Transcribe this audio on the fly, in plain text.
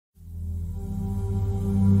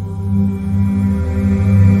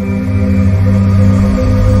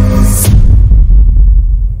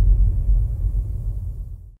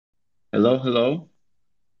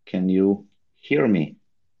hear me?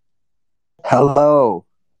 Hello.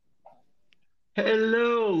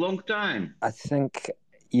 Hello, long time. I think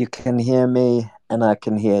you can hear me and I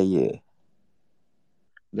can hear you.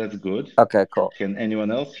 That's good. Okay, cool. Can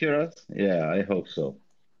anyone else hear us? Yeah, I hope so.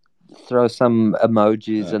 Throw some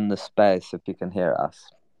emojis Uh, in the space if you can hear us.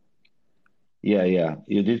 yeah.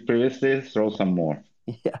 You did previously. Throw some more.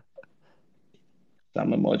 Yeah,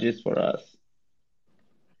 Some emojis for us.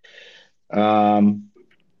 Um,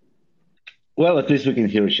 well, at least we can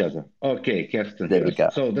hear each other. Okay, Kev can there hear you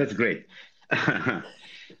us. go. So that's great.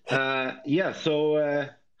 Yeah, so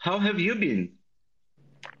how have you been,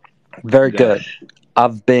 Very good. Gash?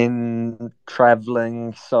 I've been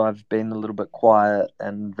traveling, so I've been a little bit quiet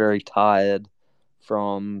and very tired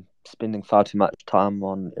from spending far too much time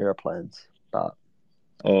on airplanes. But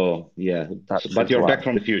Oh, yeah. such But is you're back life.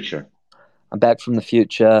 from the future. I'm back from the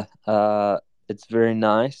future. It's very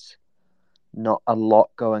nice. Not a lot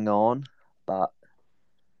going on, but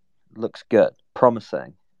looks good.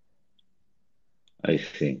 Promising. I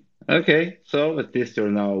see. Okay, so at least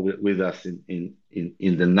you're now with us in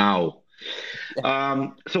the now.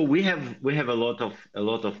 So we have a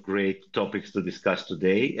lot of great topics to discuss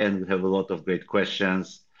today, and we have a lot of great questions.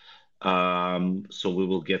 So we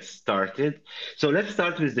will get started. So let's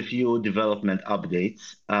start with the few development updates.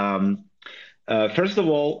 First of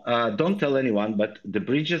all, don't tell anyone, but the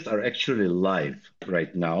bridges are actually live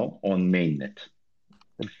right now on mainnet.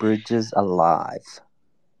 The bridge is alive.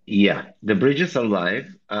 Yeah, the bridges are live,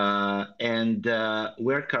 and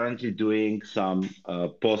we're currently doing some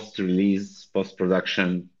post-release,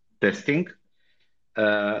 post-production testing.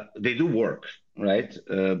 They do work, right?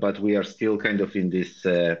 But we are still kind of in this,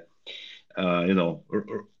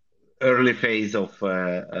 early phase of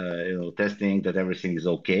testing that everything is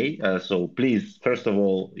okay. So please, first of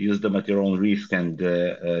all, use them at your own risk and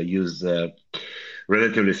use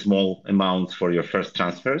relatively small amounts for your first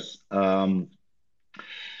transfers.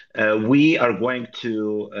 We are going to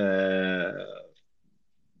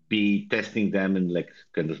be testing them in like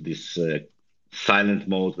kind of this silent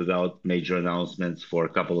mode without major announcements for a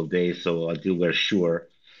couple of days. So until we're sure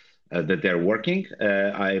that they're working,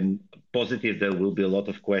 I'm positive there will be a lot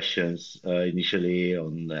of questions initially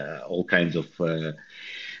on all kinds of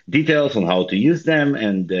details on how to use them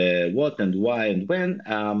and what and why and when,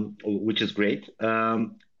 which is great.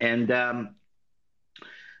 And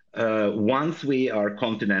once we are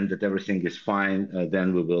confident that everything is fine,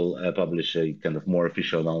 then we will publish a kind of more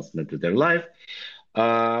official announcement that they're live.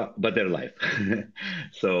 But they're live,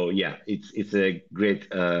 so yeah, it's a great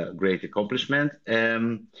accomplishment.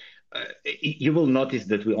 You will notice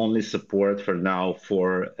that we only support for now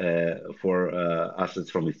for assets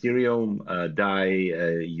from Ethereum, DAI,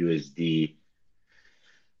 USD,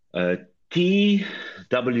 uh, T,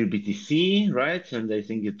 WBTC, right? And I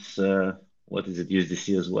think it's what is it,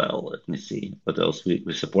 USDC as well. Let me see what else we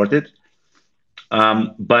supported.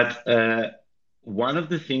 But one of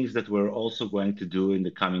the things that we're also going to do in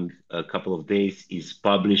the coming couple of days is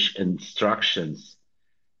publish instructions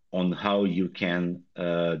on how you can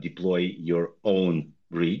deploy your own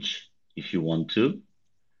bridge if you want to.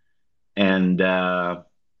 And and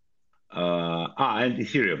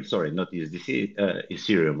Ethereum, sorry, not USDC,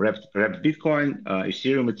 Ethereum, wrapped Bitcoin,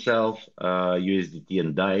 Ethereum itself, USDT,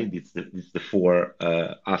 and DAI. It's the four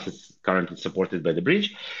assets currently supported by the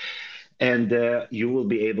bridge. And you will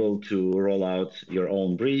be able to roll out your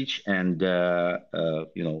own bridge and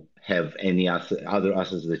have any other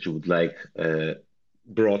assets that you would like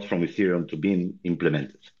brought from Ethereum to be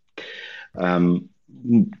implemented. Um,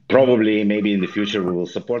 Probably, maybe in the future we will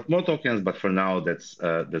support more tokens, but for now that's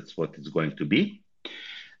what it's going to be.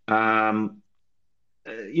 Um,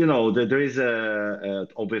 there is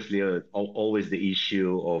obviously always the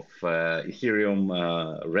issue of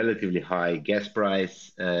Ethereum, relatively high gas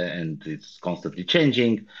price, and it's constantly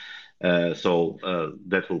changing. So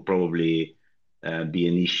that will probably be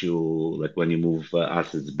an issue, like when you move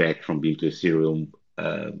assets back from BIM to Ethereum.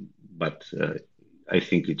 But I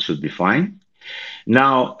think it should be fine.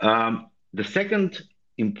 Now, the second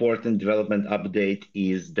important development update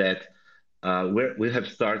is that we have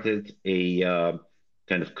started a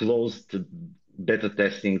kind of closed beta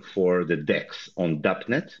testing for the DEX on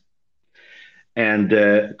DAppNet.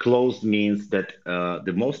 And closed means that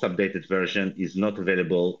the most updated version is not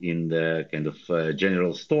available in the kind of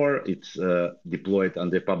general store. It's deployed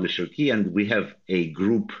under publisher key, and we have a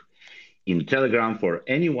group in Telegram for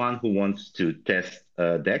anyone who wants to test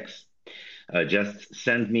DEX. Just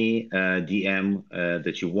send me a DM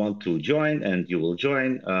that you want to join, and you will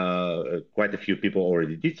join. Quite a few people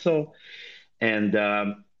already did so. And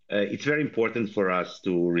it's very important for us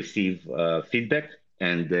to receive feedback.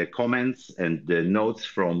 and the comments and the notes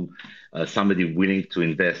from somebody willing to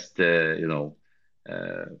invest, uh,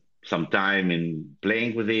 some time in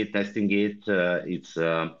playing with it, testing it. It's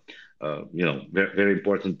very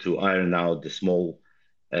important to iron out the small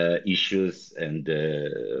issues and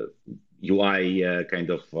UI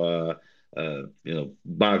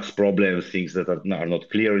bugs, problems, things that are not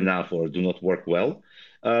clear enough or do not work well.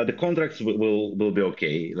 The contracts will be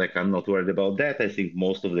okay. Like I'm not worried about that. I think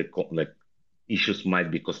most of the issues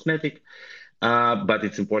might be cosmetic, but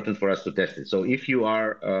it's important for us to test it. So if you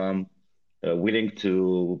are willing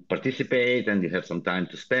to participate and you have some time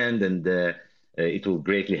to spend, and it will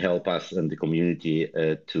greatly help us and the community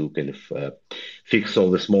to kind of fix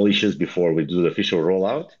all the small issues before we do the official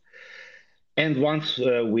rollout. And once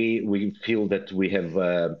we feel that we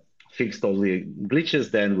have fixed all the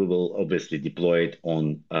glitches, then we will obviously deploy it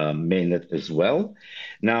on mainnet as well.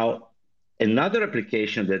 Now, another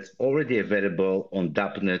application that's already available on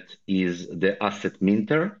DAppNet is the Asset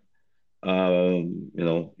Minter.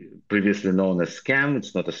 Previously known as Scam.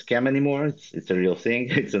 It's not a scam anymore. It's a real thing.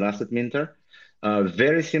 It's an Asset Minter.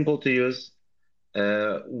 Very simple to use.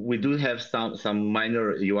 We do have some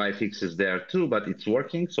minor UI fixes there too, but it's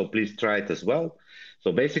working. So please try it as well.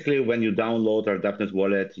 So basically, when you download our DAppNet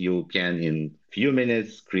wallet, you can in few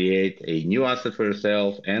minutes create a new asset for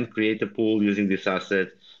yourself and create a pool using this asset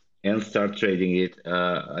and start trading it.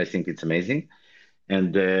 I think it's amazing.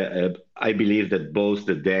 And I believe that both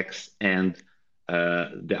the DEX and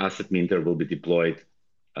the asset minter will be deployed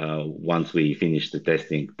once we finish the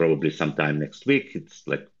testing, probably sometime next week. It's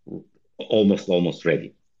like almost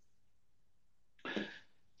ready.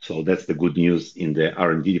 So that's the good news in the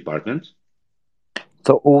R&D department.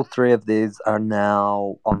 So all three of these are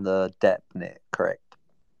now on the DAppNet, correct?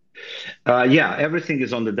 Yeah, everything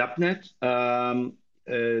is on the DAppNet.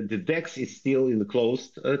 The DEX is still in the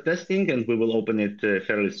closed testing, and we will open it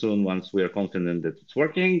fairly soon once we are confident that it's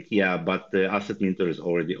working. Yeah, but the Asset Minter is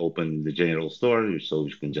already open in the general store, so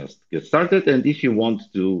you can just get started. And if you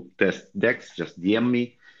want to test DEX, just DM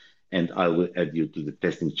me, and I will add you to the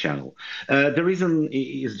testing channel. The reason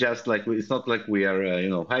is just like it's not like we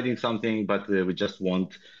are hiding something, but we just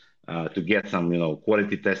want to get some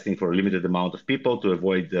quality testing for a limited amount of people to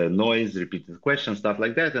avoid noise, repeated questions, stuff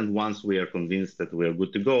like that. And once we are convinced that we are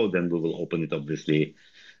good to go, then we will open it obviously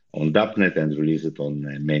on DAppNet and release it on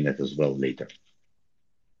mainnet as well later.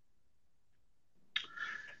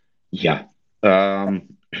 Yeah.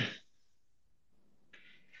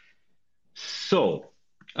 So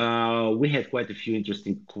we had quite a few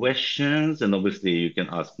interesting questions, and obviously you can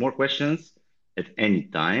ask more questions at any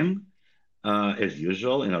time, as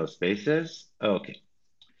usual in our spaces. Okay.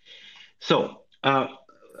 So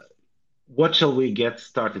what shall we get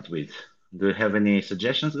started with? Do you have any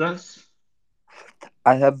suggestions, guys?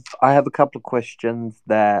 I have a couple of questions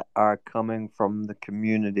that are coming from the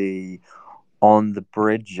community on the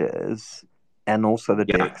bridges and also the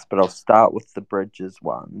Yeah. decks, but I'll start with the bridges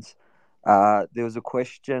ones. There was a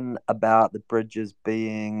question about the bridges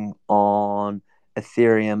being on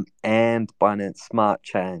Ethereum and Binance Smart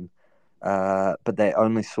Chain, but they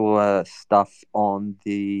only saw stuff on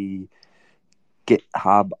the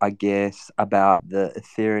GitHub, I guess, about the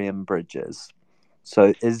Ethereum bridges.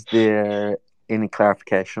 So, is there any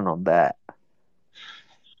clarification on that?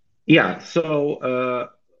 Yeah. So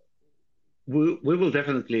we will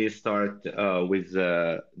definitely start with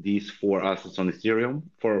these four assets on Ethereum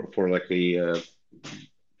for like a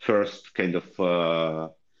first kind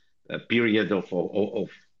of a period of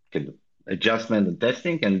kind of adjustment and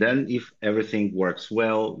testing. And then if everything works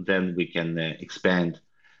well, then we can expand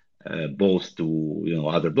both to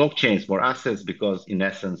other blockchains, more assets, because in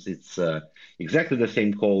essence it's exactly the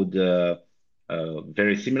same code,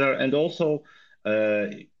 very similar. And also,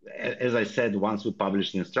 as I said, once we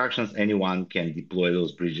publish the instructions, anyone can deploy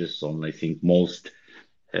those bridges on, I think, most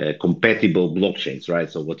compatible blockchains, right?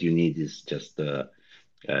 So what you need is just uh,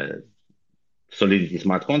 Solidity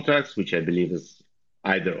smart contracts, which I believe is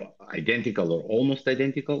either identical or almost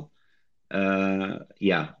identical.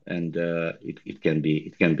 Yeah, and it can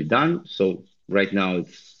be done. So right now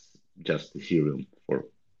it's just Ethereum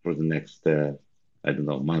for the next I don't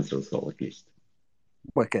know, month or so at least.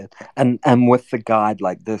 Wicked. And with the guide,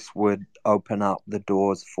 like this would open up the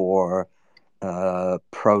doors for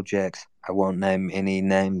projects. I won't name any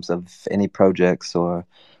names of any projects or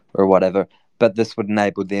whatever, but this would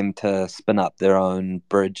enable them to spin up their own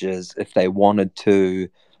bridges if they wanted to,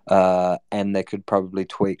 and they could probably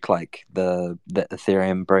tweak like the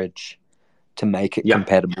Ethereum bridge to make it Yeah,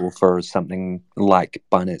 compatible for something like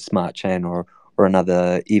Binance Smart Chain or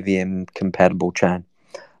another EVM compatible chain.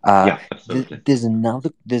 Uh, Yeah, absolutely.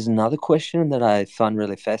 there's another question that I find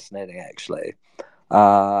really fascinating, actually.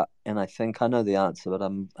 And I think I know the answer, but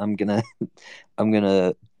I'm gonna I'm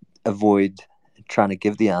gonna avoid trying to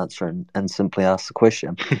give the answer and simply ask the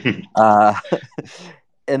question. Uh,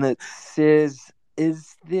 and it says,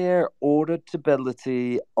 is there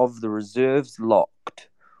auditability of the reserves locked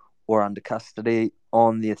or under custody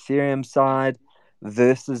on the Ethereum side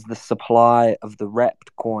versus the supply of the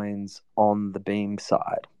wrapped coins on the Beam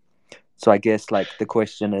side? So I guess like the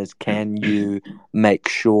question is, can you make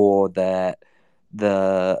sure that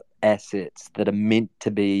the assets that are meant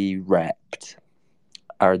to be wrapped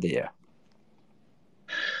are there?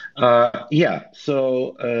 Yeah,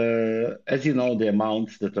 so as you know, the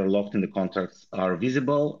amounts that are locked in the contracts are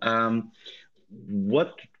visible.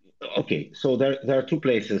 What? Okay, so there are two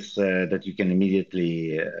places that you can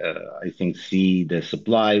immediately, I think, see the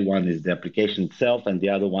supply. One is the application itself, and the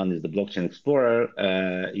other one is the blockchain explorer,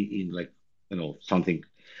 in like something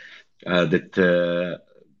that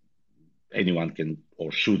anyone can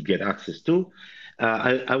or should get access to.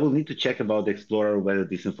 I will need to check about the Explorer whether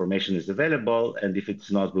this information is available, and if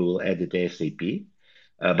it's not, we will add it ASAP.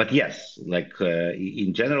 But yes, like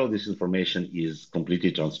in general, this information is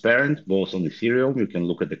completely transparent, both on Ethereum. You can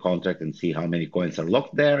look at the contract and see how many coins are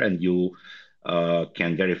locked there, and you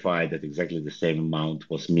can verify that exactly the same amount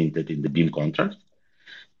was minted in the Beam contract.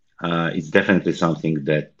 It's definitely something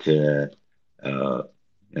that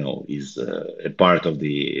is a part of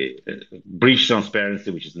the breach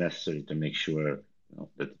transparency, which is necessary to make sure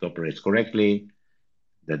that it operates correctly,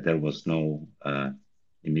 that there was no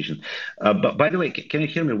emission. But by the way, can you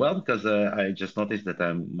hear me well? Because I just noticed that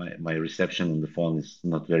my reception on the phone is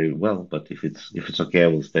not very well. But if it's okay, I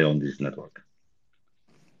will stay on this network.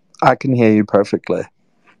 I can hear you perfectly.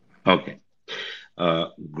 Okay,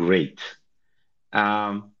 great.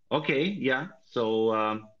 Okay, yeah.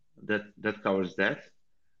 So that covers that.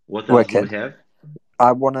 What else do we Wicked. have?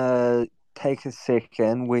 I want to take a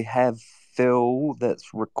second. We have Phil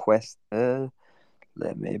that's requested.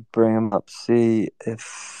 Let me bring him up, see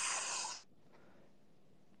if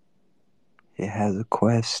he has a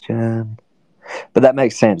question. But that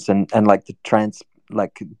makes sense, and like the trans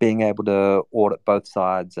like being able to audit both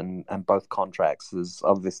sides and both contracts is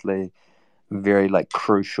obviously very like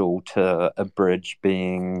crucial to a bridge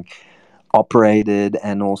being operated,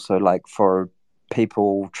 and also like for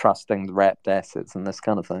people trusting the wrapped assets and this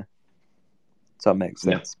kind of thing. So it makes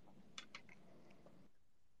Yeah. sense.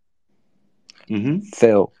 Mm-hmm.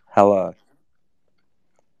 Phil, hello.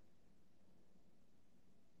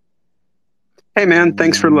 Hey man,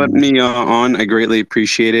 thanks for letting me on. I greatly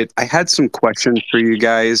appreciate it. I had some questions for you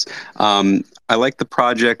guys. I like the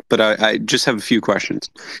project, but I just have a few questions.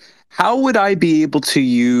 How would I be able to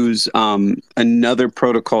use another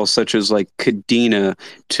protocol such as like Cadena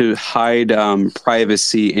to hide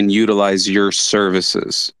privacy and utilize your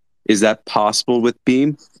services? Is that possible with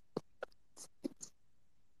Beam?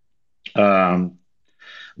 Um,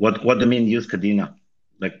 what do you mean use Cadena?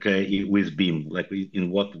 Like with Beam? Like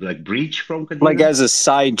in what? Like breach from Like Cadena? as a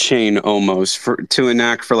side chain almost for to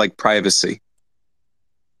enact for like privacy.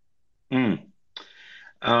 Mm.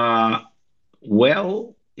 Uh,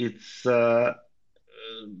 well, it's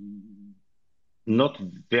not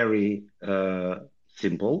very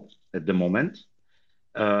simple at the moment.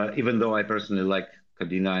 Even though I personally like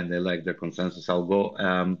Cadena and I like the consensus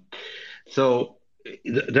algo. So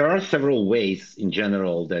there are several ways in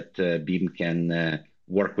general that Beam can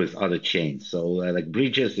work with other chains. So like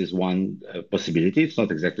bridges is one possibility. It's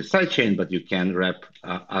not exactly sidechain, but you can wrap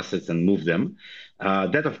assets and move them.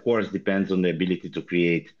 That of course depends on the ability to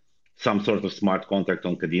create some sort of smart contract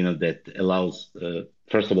on Cadena that allows,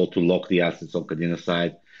 first of all, to lock the assets on Cadena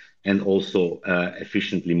side and also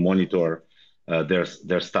efficiently monitor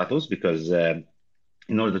their status because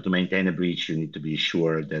in order to maintain a breach, you need to be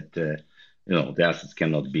sure that the assets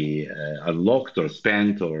cannot be unlocked or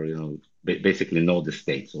spent or basically know the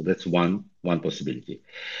state. So that's one possibility.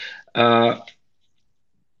 Uh,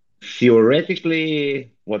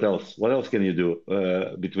 Theoretically, what else? What else can you do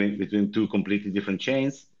between two completely different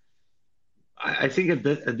chains? I think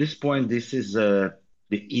at this point, this is the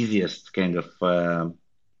easiest kind of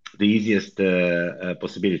the easiest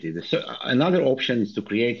possibility. Another option is to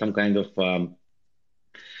create some kind of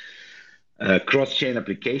cross-chain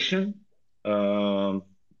application. Um,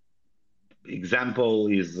 Example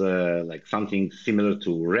is like something similar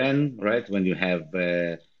to REN, right? When you have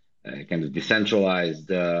kind of decentralized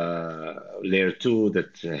layer two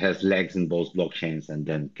that has legs in both blockchains and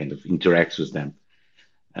then kind of interacts with them.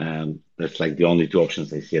 That's like the only two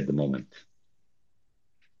options I see at the moment.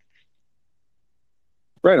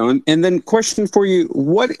 Right on. And then question for you,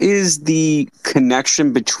 what is the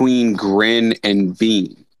connection between Grin and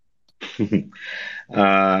Beam?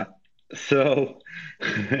 uh, so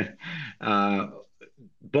uh,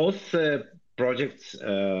 both projects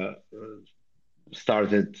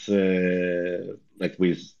started like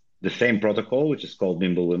with the same protocol, which is called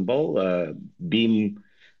Mimblewimble. Beam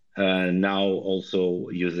now also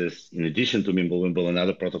uses, in addition to Mimblewimble,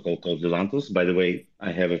 another protocol called Zulantus. By the way,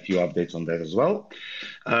 I have a few updates on that as well.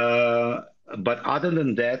 But other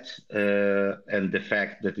than that, and the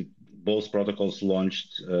fact that both protocols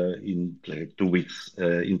launched in like 2 weeks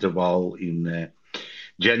interval in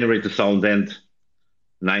January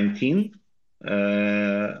 2019,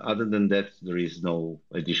 other than that, there is no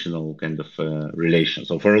additional kind of relation.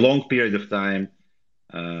 So for a long period of time,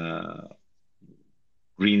 uh,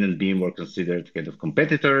 Green and Beam were considered kind of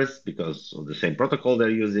competitors because of the same protocol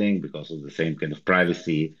they're using, because of the same kind of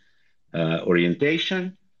privacy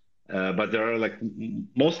orientation. But there are like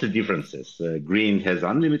mostly differences. Green has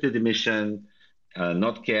unlimited emission,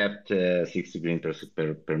 not capped, 60 green per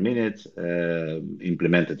minute,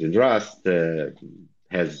 implemented in Rust,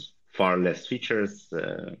 has far less features,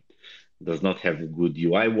 does not have a good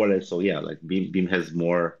UI wallet. So yeah, like Beam has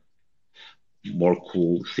more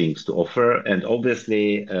cool things to offer. And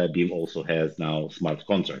obviously, Beam also has now smart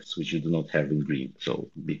contracts, which you do not have in Green.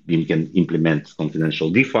 So Beam can implement confidential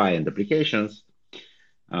DeFi and applications,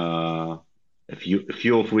 a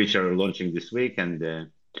few of which are launching this week, and a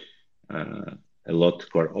lot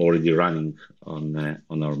are already running on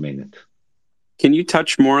our mainnet. Can you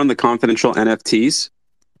touch more on the confidential NFTs?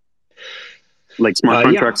 Like smart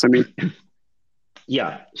contracts, Yeah, I mean?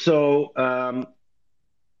 yeah. So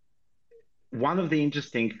one of the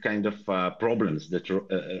interesting kind of problems that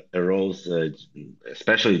arose,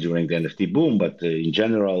 especially during the NFT boom, but in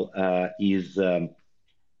general, is uh,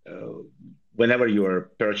 whenever you are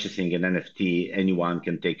purchasing an NFT, anyone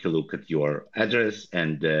can take a look at your address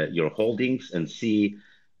and your holdings and see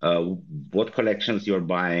what collections you're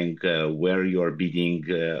buying, where you're bidding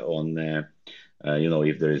on.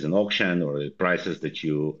 If there is an auction or prices that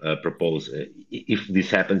you propose, if this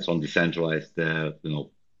happens on decentralized,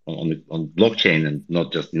 on blockchain and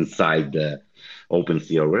not just inside the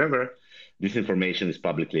OpenSea or wherever, this information is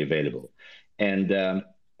publicly available. And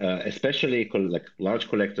especially like large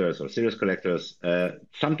collectors or serious collectors,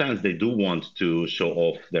 sometimes they do want to show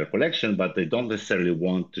off their collection, but they don't necessarily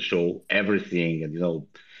want to show everything, and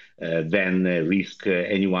then risk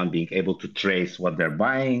anyone being able to trace what they're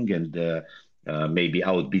buying and maybe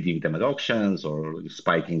outbidding them at auctions or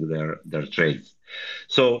spiking their trades.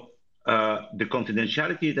 So the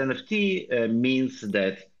confidentiality at NFT means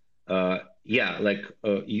that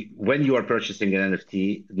when you are purchasing an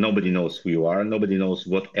NFT, nobody knows who you are, nobody knows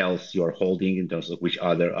what else you are holding in terms of which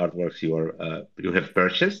other artworks you have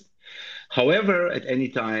purchased. However, at any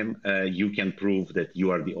time, you can prove that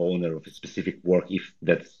you are the owner of a specific work if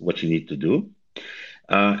that's what you need to do.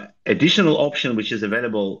 Additional option, which is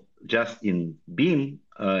available just in Beam,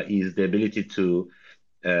 is the ability to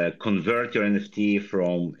convert your NFT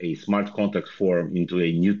from a smart contract form into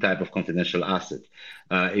a new type of confidential asset.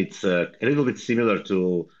 It's a little bit similar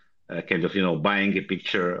to kind of buying a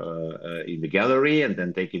picture in the gallery and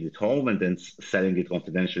then taking it home and then selling it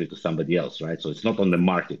confidentially to somebody else, right? So it's not on the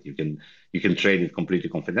market. You can trade it completely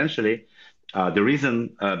confidentially. The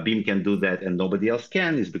reason Beam can do that and nobody else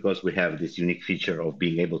can is because we have this unique feature of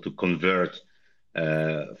being able to convert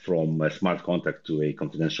from a smart contract to a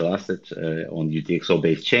confidential asset on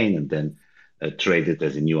UTXO-based chain and then trade it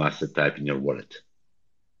as a new asset type in your wallet.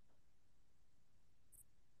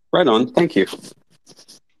 Right on. Thank you.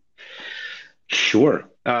 Sure.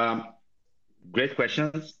 Great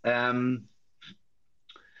questions.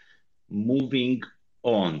 Moving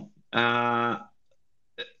on.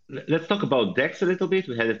 Let's talk about DEX a little bit.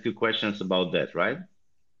 We had a few questions about that, right?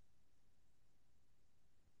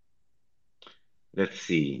 Let's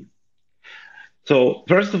see. So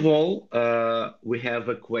first of all, we have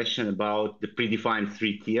a question about the predefined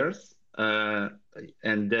 3 tiers. So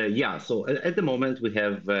at the moment we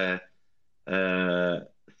have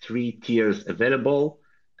 3 tiers available.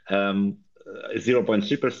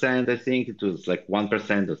 0.3%, I think it was like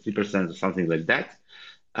 1% or 3% or something like that.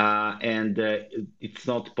 And it's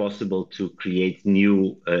not possible to create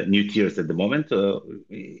new tiers at the moment.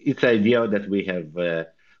 It's the idea that we have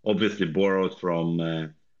obviously borrowed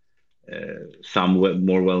from some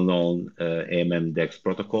more well-known AMM DEX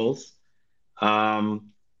protocols.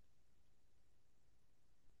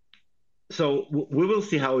 So we will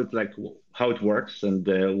see how it works and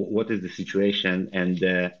what is the situation.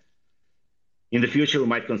 And In the future, we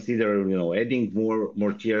might consider, adding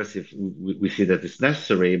more tiers if we see that it's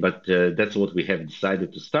necessary. But that's what we have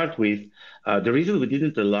decided to start with. The reason we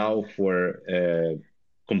didn't allow for a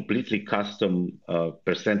completely custom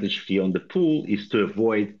percentage fee on the pool is to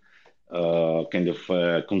avoid kind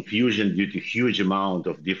of confusion due to huge amount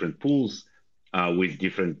of different pools with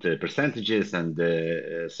different percentages and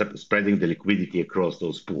spreading the liquidity across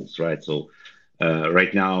those pools, right? So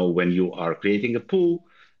right now, when you are creating a pool,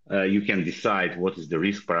 you can decide what is the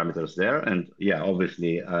risk parameters there. And yeah,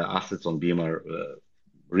 obviously, assets on Beam are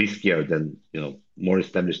riskier than more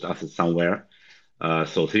established assets somewhere.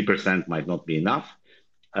 So 3% might not be enough,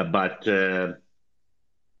 but at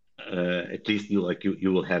least you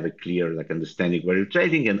will have a clear understanding where you're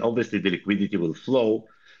trading, and obviously the liquidity will flow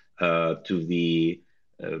to the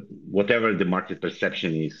whatever the market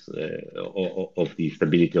perception is of the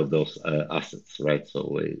stability of those assets, right?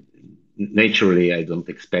 So naturally, I don't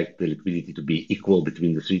expect the liquidity to be equal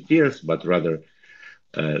between the three tiers, but rather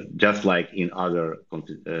just like in other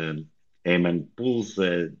AMM pools,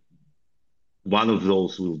 one of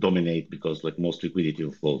those will dominate because most liquidity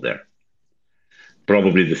will flow there.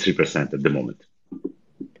 Probably the 3% at the moment.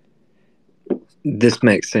 This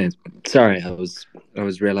makes sense. Sorry,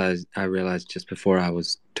 I realized just before I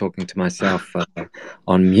was talking to myself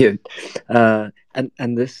on mute,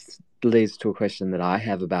 and this leads to a question that I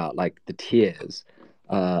have about the tiers,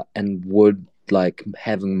 and would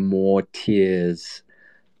having more tiers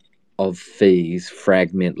of fees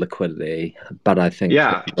fragment liquidity. But I think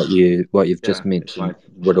what you've just mentioned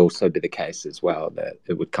would also be the case as well, that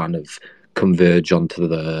it would kind of converge onto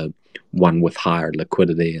the one with higher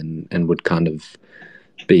liquidity and would kind of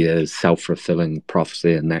be a self-fulfilling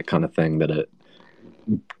prophecy and that kind of thing, that it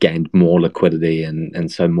gained more liquidity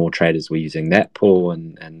and so more traders were using that pool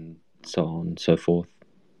and so on and so forth.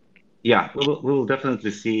 Yeah, we'll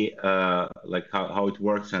definitely see how it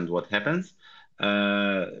works and what happens.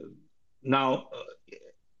 Now,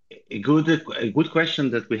 a good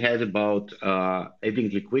question that we had about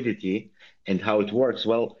adding liquidity and how it works.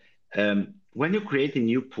 Well, when you create a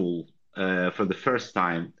new pool for the first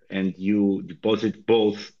time and you deposit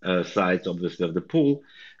both sides, obviously, of the pool,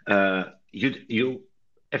 you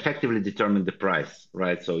effectively determine the price,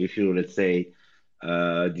 right? So if you, let's say,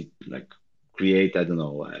 create, I don't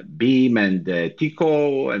know, Beam and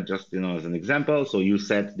Tico, and just as an example, so you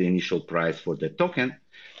set the initial price for the token,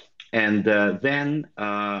 and then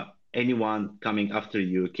anyone coming after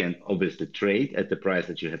you can obviously trade at the price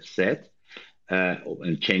that you have set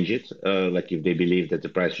and change it, if they believe that the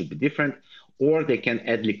price should be different, or they can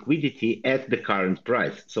add liquidity at the current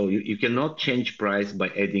price. So you cannot change price by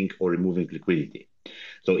adding or removing liquidity.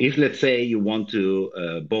 So if, let's say, you want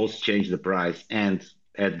to both change the price and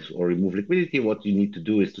add or remove liquidity, what you need to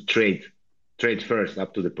do is to trade first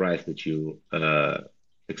up to the price that you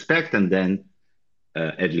expect, and then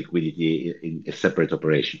add liquidity in a separate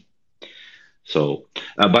operation. So,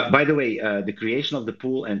 but by the way, the creation of the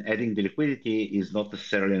pool and adding the liquidity is not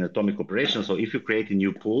necessarily an atomic operation. So if you create a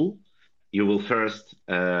new pool, you will first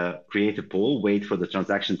create a pool, wait for the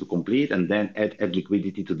transaction to complete, and then add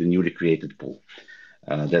liquidity to the newly created pool.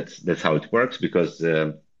 That's how it works, because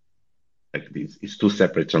it's two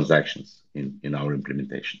separate transactions in our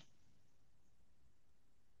implementation.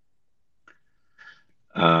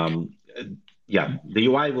 Yeah, the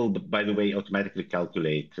UI will, by the way, automatically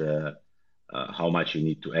calculate how much you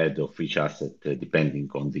need to add of each asset depending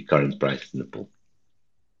on the current price in the pool.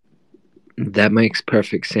 That makes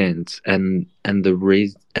perfect sense, and the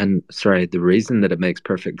reason that it makes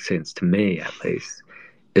perfect sense to me, at least,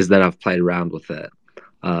 is that I've played around with it.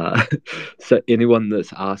 So anyone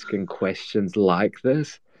that's asking questions like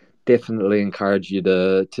this, definitely encourage you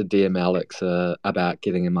to DM Alex about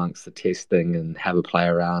getting amongst the testing and have a play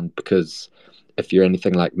around, because if you're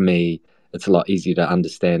anything like me, it's a lot easier to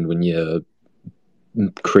understand when you're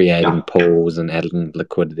creating pools and adding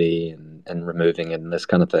liquidity and removing it and this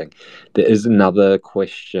kind of thing. There is another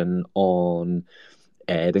question on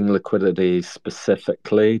adding liquidity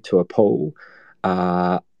specifically to a pool,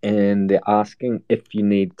 and they're asking if you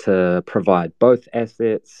need to provide both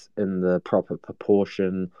assets in the proper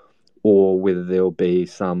proportion, or whether there'll be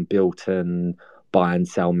some built-in buy and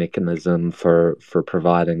sell mechanism for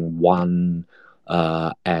providing one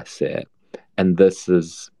asset. And this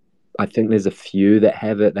is, I think there's a few that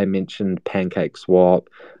have it. They mentioned Pancake Swap.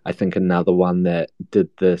 I think another one that did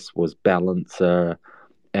this was Balancer,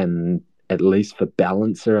 and at least for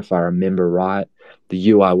Balancer, if I remember right,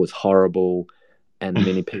 the UI was horrible, and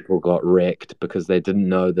many people got wrecked because they didn't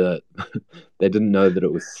know that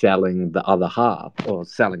it was selling the other half, or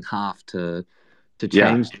selling half to to Yeah.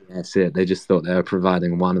 change the asset. They just thought they were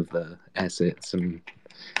providing one of the assets and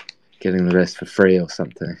getting the rest for free or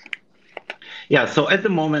something. Yeah, so at the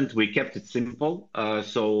moment we kept it simple.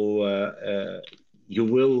 You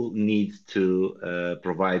will need to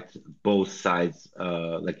provide both sides,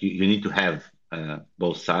 like you need to have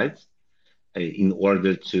both sides in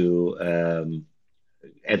order to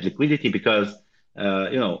add liquidity because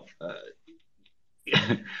you know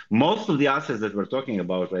most of the assets that we're talking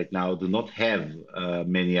about right now do not have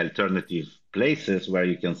many alternative places where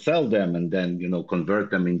you can sell them and then convert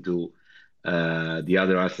them into the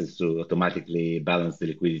other assets to automatically balance the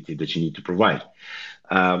liquidity that you need to provide.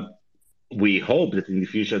 Um, we hope that in the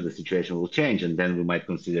future the situation will change, and then we might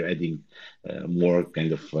consider adding more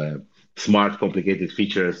kind of smart, complicated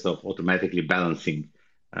features of automatically balancing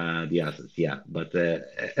the assets. Yeah, but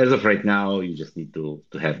as of right now, you just need to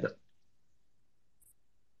have them.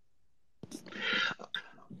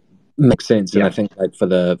 Makes sense, and I Yeah. think like for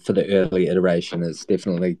the early iteration, it's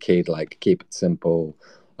definitely key to like keep it simple,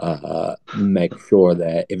 make sure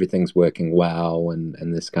that everything's working well,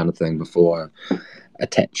 and this kind of thing before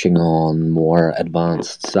attaching on more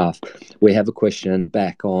advanced stuff. We have a question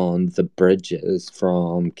back on the bridges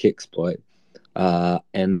from Kicksploit,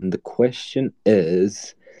 and the question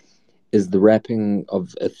is the wrapping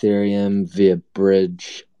of Ethereum via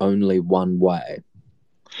bridge only one way?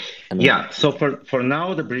 Yeah, so for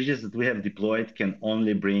now, the bridges that we have deployed can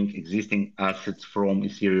only bring existing assets from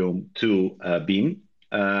Ethereum to Beam.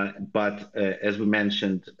 But as we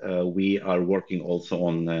mentioned, we are working also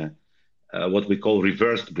on what we call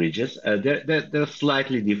reversed bridges. They're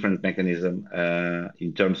slightly different mechanism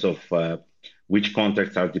in terms of which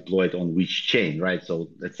contracts are deployed on which chain, right? So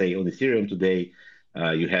let's say on Ethereum today,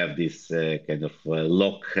 you have this kind of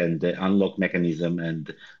lock and unlock mechanism,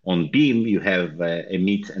 and on Beam you have a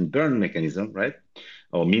mint and burn mechanism, right?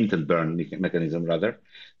 Or mint and burn mechanism rather. Yep.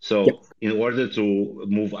 So in order to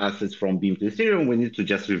move assets from Beam to Ethereum, we need to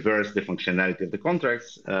just reverse the functionality of the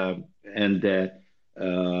contracts, and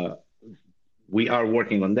we are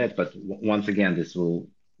working on that. But once again, this will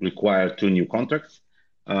require two new contracts.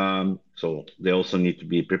 So they also need to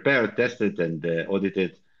be prepared, tested, and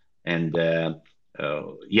audited. And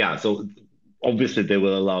yeah, so obviously they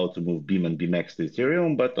will allow to move Beam and BMX to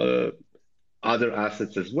Ethereum, but other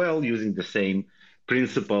assets as well using the same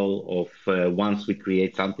principle of once we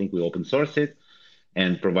create something, we open source it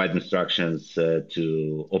and provide instructions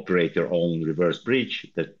to operate your own reverse bridge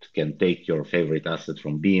that can take your favorite asset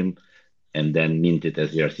from Beam and then mint it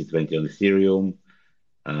as ERC20 on Ethereum.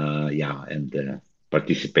 Yeah, and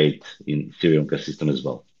participate in Ethereum ecosystem as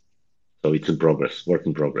well. So it's in progress, work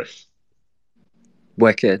in progress.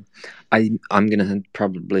 Wicked. I'm gonna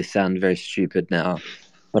probably sound very stupid now,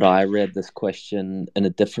 but I read this question in a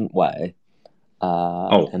different way.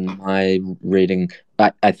 In my reading,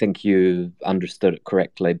 I think you understood it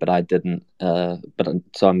correctly, but I didn't.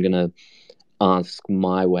 So I'm gonna ask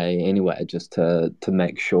my way anyway, just to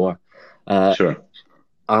make sure. Sure.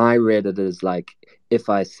 I read it as like if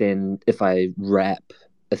I wrap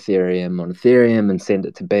Ethereum on Ethereum and send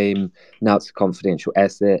it to Beam, now it's a confidential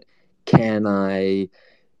asset. Can I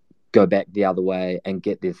go back the other way and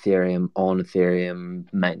get the Ethereum on Ethereum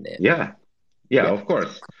mainnet? Yeah, of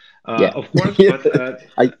course. Yeah. Of course, but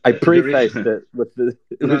I there is prefaced it with the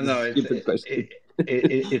no, stupid question.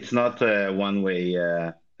 it's not a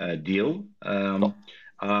one-way deal.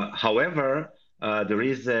 However, there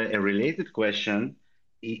is a related question,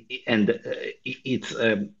 and it's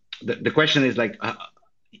the question is like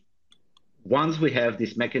once we have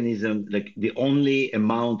this mechanism, like the only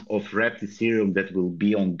amount of wrapped Ethereum that will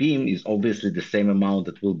be on Beam is obviously the same amount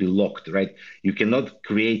that will be locked, right? You cannot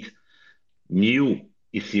create new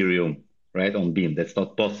Ethereum, right, on Beam. That's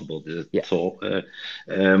not possible. Yeah. So,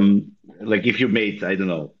 like if you made, I don't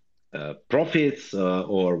know, profits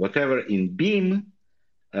or whatever in Beam,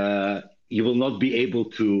 you will not be able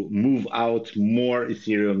to move out more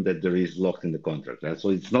Ethereum that there is locked in the contract. Right? So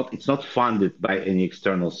it's not funded by any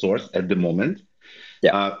external source at the moment.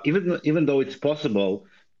 Yeah. Even though it's possible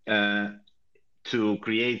to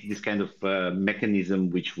create this kind of mechanism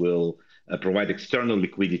which will provide external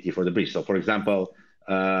liquidity for the bridge. So, for example,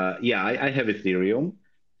 yeah, I have Ethereum.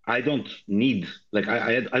 I don't need like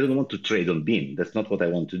I don't want to trade on Beam. That's not what I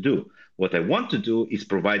want to do. What I want to do is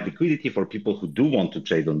provide liquidity for people who do want to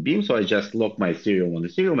trade on Beam. So I just lock my Ethereum on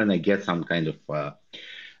Ethereum and I get some kind of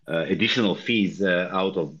additional fees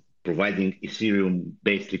out of providing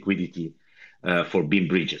Ethereum-based liquidity for Beam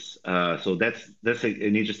bridges. So that's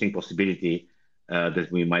an interesting possibility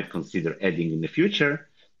that we might consider adding in the future.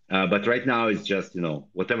 But right now, it's just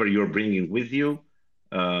whatever you're bringing with you,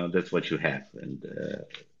 that's what you have, and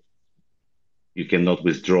you cannot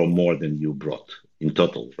withdraw more than you brought in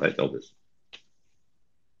total, right? Obviously,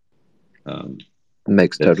 um,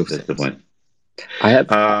 Makes total that's the sense. point. I have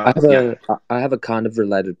Yeah. I have a kind of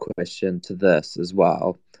related question to this as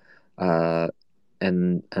well. Uh,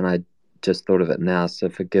 and I just thought of it now, so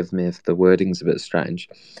forgive me if the wording's a bit strange.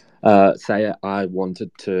 Say I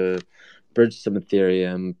wanted to bridge some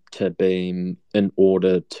Ethereum to Beam in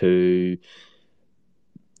order to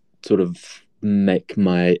sort of make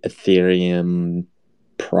my Ethereum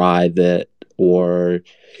private, or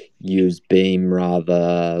use Beam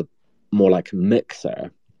rather more like a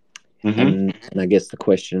mixer. Hmm. And I guess the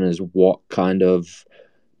question is, what kind of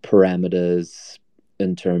parameters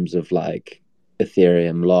in terms of like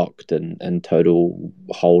Ethereum locked and total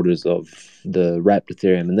holders of the wrapped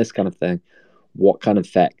Ethereum and this kind of thing, what kind of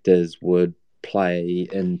factors would play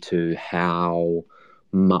into how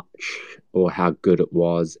much or how good it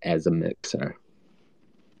was as a mixer?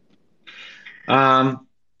 Um,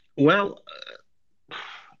 well,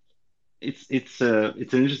 it's an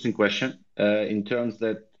interesting question in terms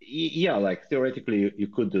that yeah, like theoretically you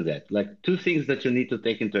could do that. Like two things that you need to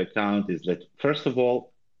take into account is that first of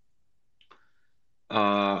all,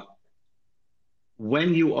 uh,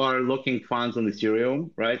 when you are locking funds on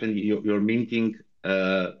Ethereum, right, and you're minting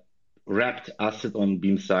wrapped asset on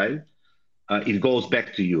Beam side, it goes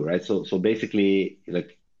back to you, right? So basically,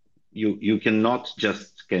 like you cannot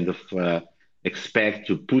just kind of expect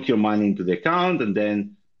to put your money into the account and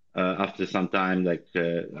then after some time, like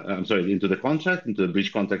I'm sorry, into the contract, into the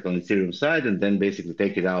bridge contract on Ethereum side, and then basically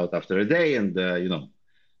take it out after a day and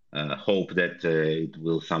hope that it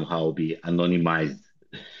will somehow be anonymized.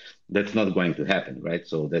 That's not going to happen, right?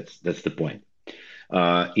 So that's the point.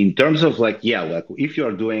 In terms of like, yeah, like if you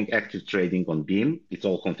are doing active trading on Beam, it's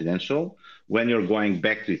all confidential. When you're going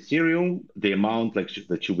back to Ethereum, the amount like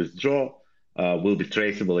that you withdraw will be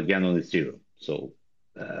traceable again on Ethereum. So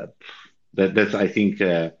uh, that's I think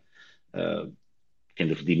uh,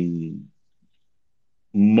 kind of the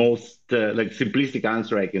most like simplistic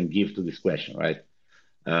answer I can give to this question, right?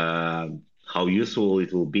 How useful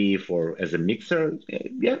it will be for as a mixer?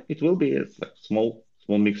 Yeah, it will be. It's like small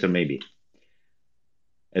mixer maybe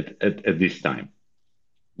at this time.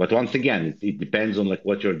 But once again, it depends on like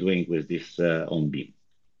what you're doing with this on beam.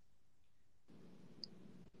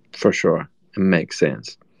 For sure. It makes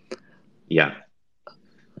sense. Yeah,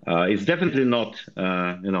 it's definitely not.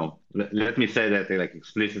 Let me say that like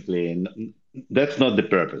explicitly. That's not the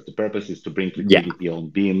purpose. The purpose is to bring Yeah, liquidity on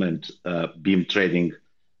beam and beam trading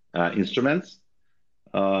instruments.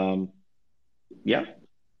 Um, yeah,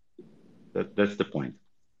 that's the point.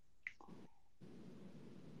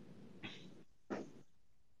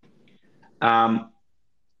 Um,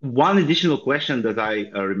 One additional question that I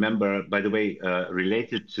remember, by the way,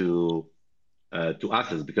 related to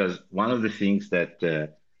assets, because one of the things that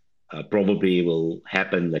probably will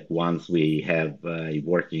happen like once we have a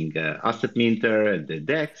working asset minter and the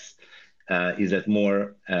DEX is that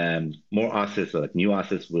more assets, like new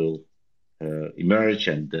assets, will emerge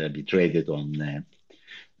and be traded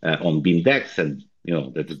on Beam DEX, and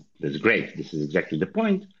that's great. This is exactly the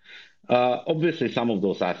point. Obviously, some of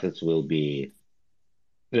those assets will be,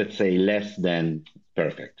 let's say, less than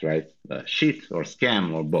perfect, right? Shit or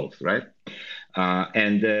scam or both, right?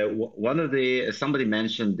 And one of the somebody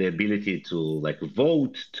mentioned the ability to like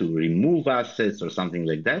vote to remove assets or something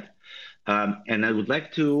like that. And I would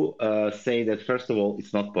like to say that first of all,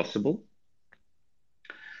 it's not possible.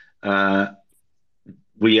 Uh,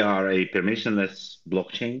 we are a permissionless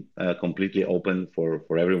blockchain, completely open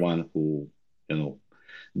for everyone who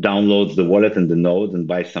downloads the wallet and the node and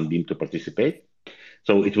buys some Beam to participate.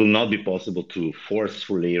 So it will not be possible to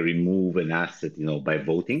forcefully remove an asset, by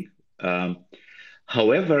voting. Um,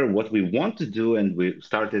 However, what we want to do, and we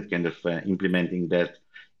started kind of implementing that,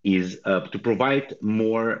 is to provide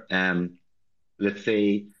more, let's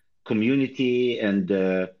say, community and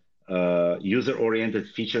user-oriented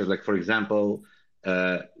features. Like, for example,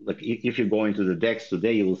 like if you go into the DEX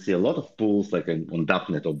today, you will see a lot of pools, like on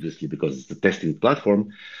 .NET, obviously, because it's a testing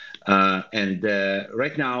platform. And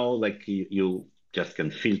right now, like you just can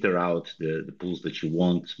filter out the pools that you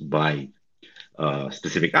want by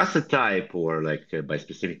specific asset type or like by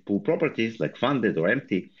specific pool properties like funded or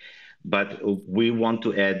empty. But we want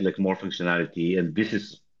to add like more functionality, and this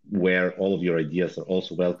is where all of your ideas are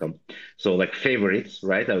also welcome. So like favorites,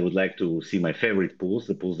 right? I would like to see my favorite pools,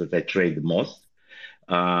 the pools that I trade the most.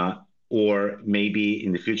 Uh, or maybe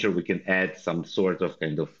in the future we can add some sort of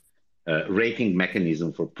kind of rating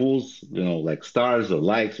mechanism for pools, like stars or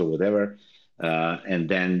likes or whatever. And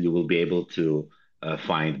then you will be able to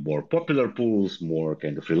find more popular pools, more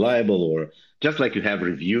kind of reliable, or just like you have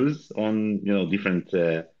reviews on different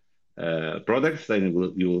products,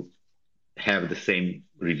 then you will have the same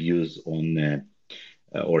reviews on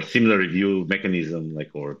or similar review mechanism,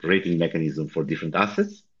 like or rating mechanism for different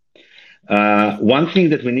assets. One thing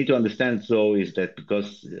that we need to understand, though, is that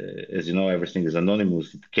because, as you know, everything is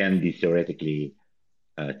anonymous, it can be theoretically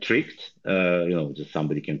tricked. Just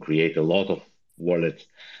somebody can create a lot of wallets,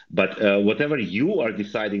 but whatever you are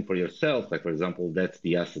deciding for yourself, like for example, that's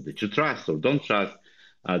the asset that you trust or don't trust.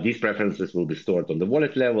 These preferences will be stored on the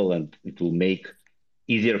wallet level, and it will make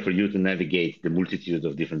easier for you to navigate the multitude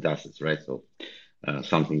of different assets, right? So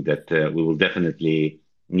something that we will definitely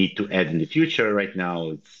need to add in the future. Right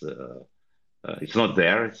now, it's not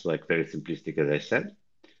there. It's like very simplistic, as I said.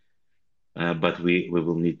 But we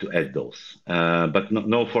will need to add those. But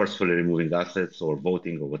no forcefully removing assets or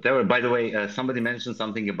voting or whatever. By the way, somebody mentioned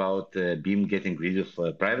something about Beam getting rid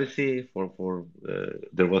of privacy. For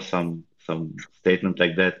there was some statement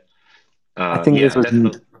like that. I think this Yeah, was, that's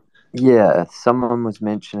not. yeah, someone was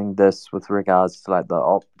mentioning this with regards to like the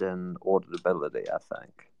opt-in auditability, I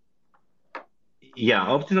think. Yeah,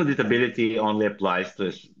 opt-in auditability only applies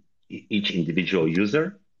to each individual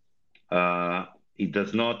user. Uh, it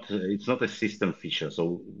does not. It's not a system feature.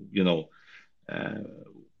 So uh,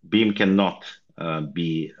 Beam cannot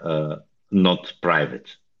be not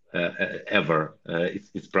private ever.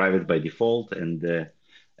 It's private by default, and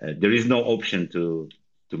there is no option to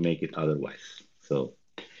make it otherwise. So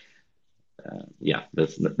yeah,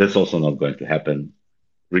 that's also not going to happen,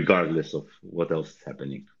 regardless of what else is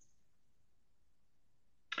happening.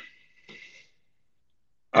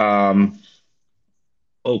 Um,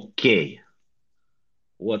 okay,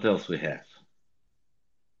 what else we have?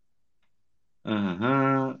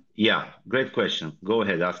 Yeah, great question. Go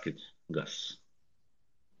ahead, ask it, Gus.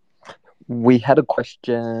 We had a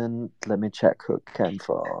question. Let me check who it came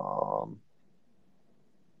from.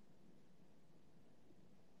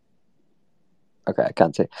 Okay, I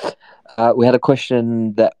can't see. We had a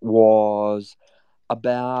question that was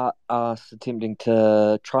about us attempting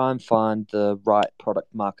to try and find the right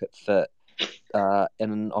product market fit,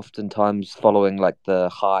 and oftentimes following like the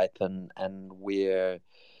hype and where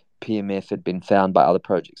PMF had been found by other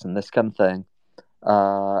projects and this kind of thing.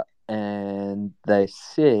 And they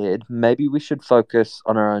said maybe we should focus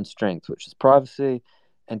on our own strength, which is privacy,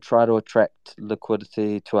 and try to attract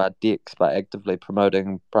liquidity to our DEX by actively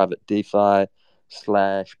promoting private DeFi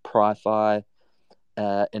slash PriFi.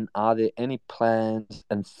 And are there any plans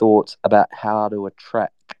and thoughts about how to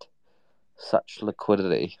attract such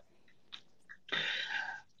liquidity?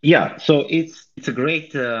 Yeah, so it's a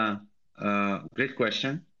great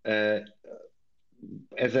question.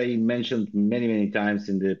 As I mentioned many times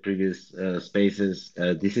in the previous spaces,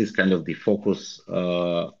 this is kind of the focus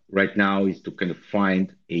right now is to kind of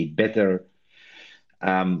find a better,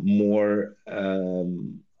 more,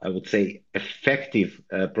 I would say, effective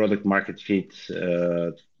product market fit,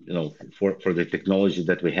 for the technology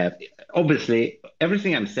that we have. Obviously,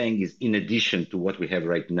 everything I'm saying is in addition to what we have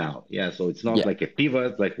right now. Yeah, so it's not Yeah. like a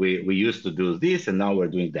pivot, like we used to do this and now we're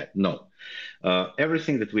doing that. No,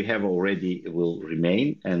 everything that we have already will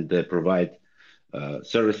remain and provide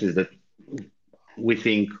services that we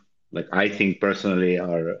think, like I think personally,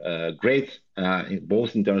 are great,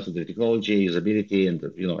 both in terms of the technology, usability, and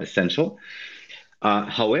essential.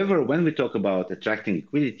 However, when we talk about attracting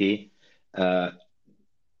liquidity, uh,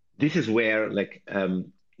 this is where like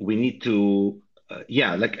we need to,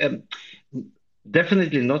 yeah, like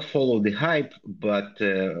definitely not follow the hype, but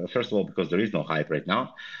first of all, because there is no hype right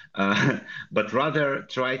now, but rather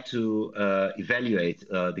try to evaluate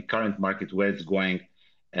the current market, where it's going,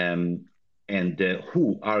 um, and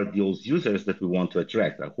who are those users that we want to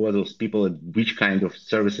attract, who are those people, and which kind of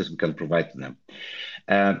services we can provide to them.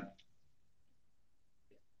 Uh,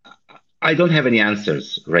 I don't have any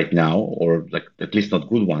answers right now, or like at least not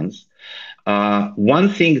good ones. One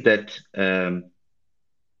thing that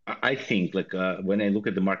I think, like when I look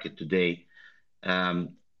at the market today,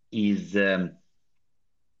 is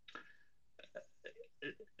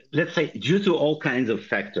let's say due to all kinds of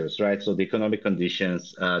factors, right? So the economic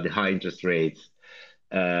conditions, the high interest rates,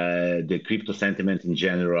 the crypto sentiment in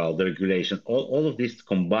general, the regulation, all of this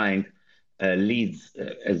combined leads,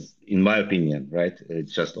 as in my opinion, right?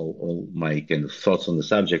 It's just all my kind of thoughts on the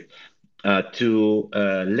subject, to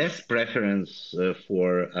less preference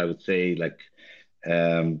for, I would say, like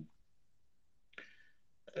um,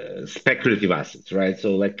 speculative assets, right?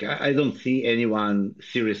 So like I don't see anyone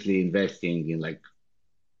seriously investing in like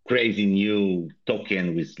crazy new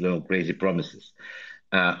token with crazy promises.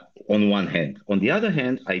 Uh, on one hand, on the other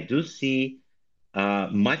hand, I do see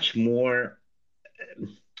much more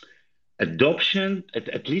adoption,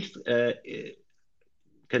 at least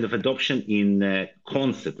kind of adoption in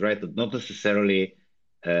concept, right? Not necessarily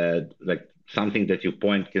like something that you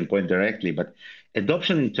can point directly, but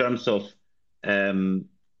adoption in terms of um,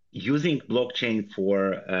 using blockchain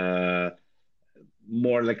for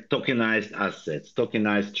more like tokenized assets,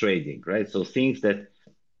 tokenized trading, right? So things that,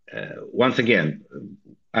 once again,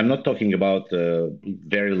 I'm not talking about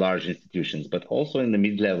very large institutions, but also in the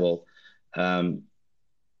mid-level, um,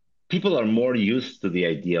 people are more used to the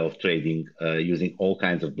idea of trading using all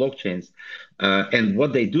kinds of blockchains. And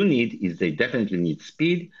what they do need is they definitely need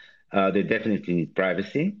speed. They definitely need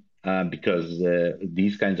privacy because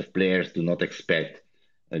these kinds of players do not expect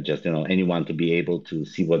just anyone to be able to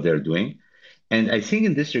see what they're doing. And I think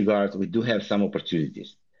in this regard, we do have some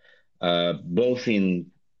opportunities, both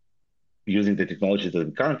in using the technologies that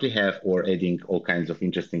we currently have or adding all kinds of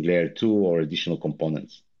interesting layer two or additional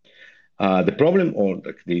components. The problem or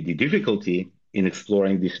the difficulty in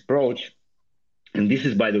exploring this approach, and this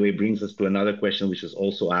is, by the way, brings us to another question which was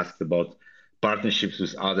also asked about partnerships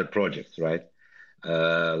with other projects, right?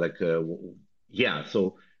 Like, yeah,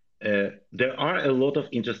 so there are a lot of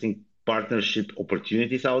interesting partnership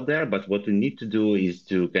opportunities out there, but what we need to do is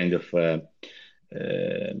to kind of uh,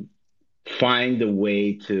 find a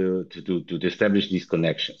way to establish these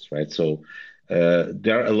connections, right? So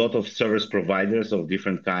there are a lot of service providers of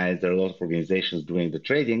different kinds. There are a lot of organizations doing the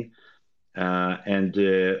trading, and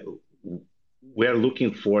we're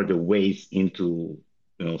looking for the ways into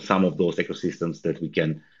some of those ecosystems that we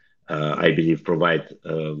can, I believe, provide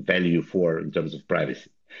value for in terms of privacy.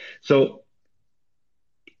 So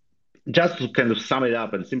just to kind of sum it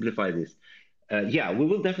up and simplify this, yeah, we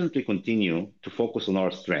will definitely continue to focus on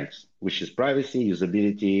our strengths, which is privacy,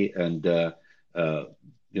 usability, and uh,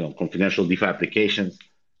 confidential DeFi applications,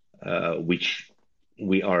 which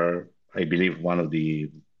we are, I believe, one of the,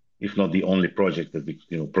 if not the only project that we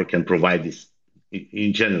can provide this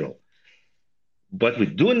in general. What we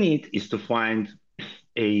do need is to find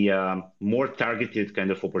a more targeted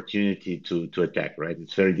kind of opportunity to attack, right?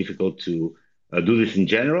 It's very difficult to do this in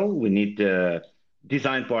general. We need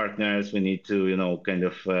design partners. We need to, kind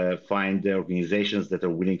of find the organizations that are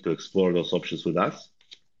willing to explore those options with us.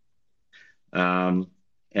 Um,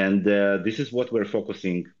 and this is what we're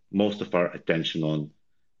focusing most of our attention on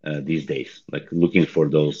these days, like looking for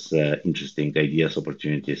those interesting ideas,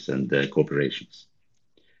 opportunities, and cooperations.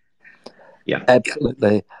 Yeah.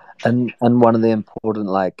 Absolutely. And one of the important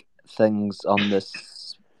things on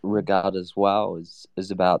this regard as well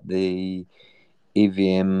is about the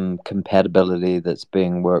EVM compatibility that's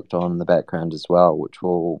being worked on in the background as well, which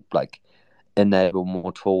will enable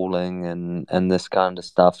more tooling and this kind of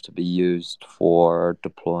stuff to be used for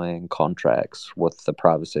deploying contracts with the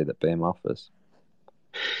privacy that Beam offers.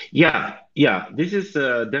 Yeah, yeah. This is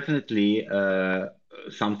definitely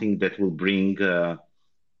something that will bring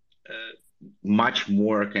much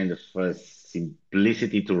more kind of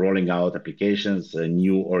simplicity to rolling out applications,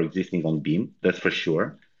 new or existing on Beam. That's for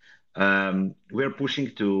sure. We're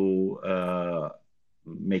pushing to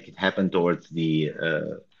make it happen towards the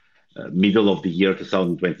middle of the year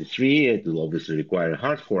 2023. It will obviously require a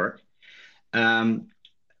hard fork. Um,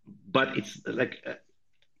 but it's like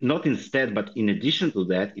not instead, but in addition to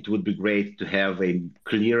that, it would be great to have a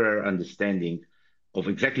clearer understanding of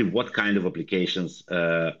exactly what kind of applications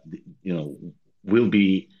will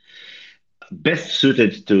be best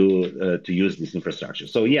suited to use this infrastructure.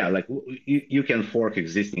 So yeah, like you can fork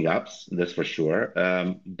existing apps, that's for sure.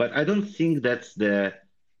 But I don't think that's the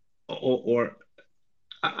or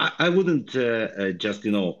I wouldn't just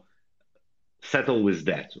settle with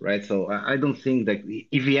that, right? So I don't think that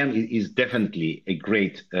EVM is definitely a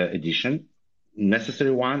great addition,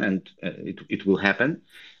 necessary one, and it will happen.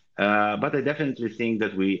 But I definitely think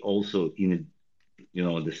that we also,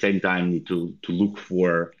 at the same time, need to look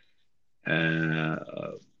for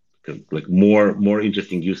like more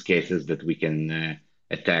interesting use cases that we can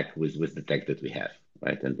attack with the tech that we have,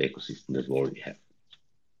 right, and the ecosystem that we already have.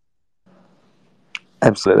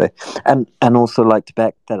 Absolutely, and also to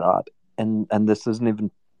back that up, and this isn't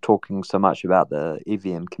even talking so much about the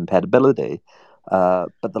EVM compatibility,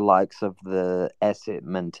 but the likes of the asset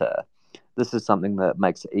minter. This is something that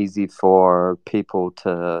makes it easy for people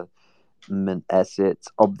to mint assets,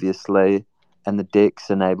 obviously, and the DEX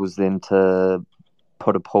enables them to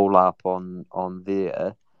put a pool up on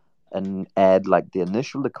there and add the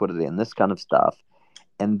initial liquidity and this kind of stuff.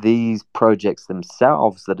 And these projects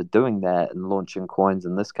themselves that are doing that and launching coins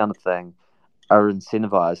and this kind of thing are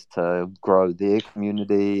incentivized to grow their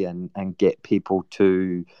community and get people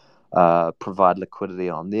to provide liquidity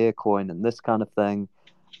on their coin and this kind of thing.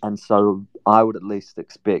 And so I would at least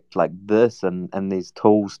expect like this and these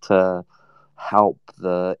tools to help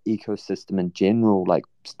the ecosystem in general, like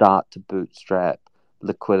start to bootstrap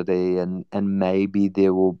liquidity, and maybe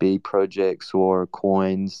there will be projects or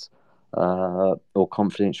coins or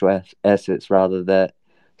confidential assets rather that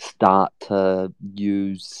start to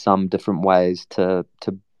use some different ways to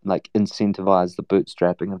like incentivize the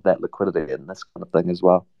bootstrapping of that liquidity and this kind of thing as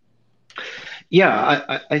well.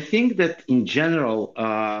 Yeah, I think that in general,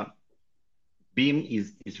 Beam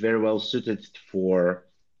is very well suited for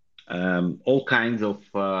all kinds of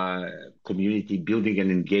community building and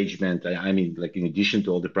engagement. I mean, like in addition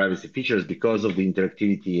to all the privacy features, because of the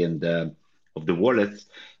interactivity and of the wallets.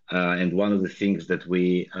 And one of the things that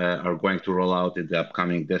we are going to roll out in the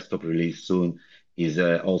upcoming desktop release soon is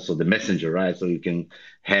also the messenger, right? So you can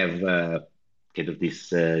have kind of this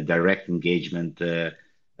direct engagement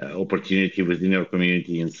opportunity within your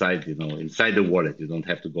community inside, inside the wallet. You don't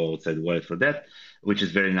have to go outside the wallet for that, which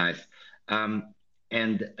is very nice. And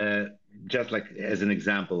just like as an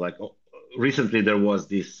example, like recently there was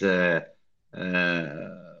this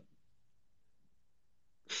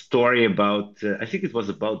story about, I think it was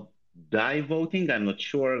about die voting. I'm not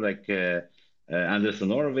sure. Like Anderson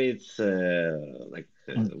Horowitz,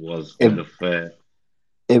 was It kind of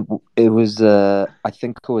it it was I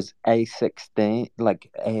think it was A16, like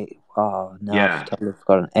a oh no, I've yeah, totally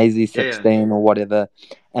forgotten, AZ yeah, yeah. 16 or whatever,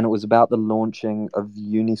 and it was about the launching of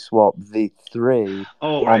Uniswap V3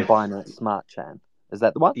 Oh, on right. Binance Smart Chain. Is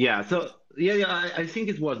that the one? Yeah, so yeah, I think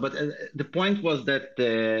it was, but the point was that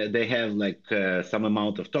they have like some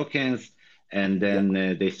amount of tokens, and Yeah.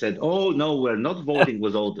 then they said, "Oh no, we're not voting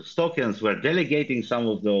with all the tokens. We're delegating some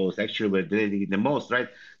of those. Actually, we're delegating the most, right?"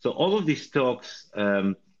 So all of these talks,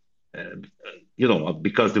 uh,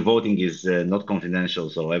 because the voting is not confidential,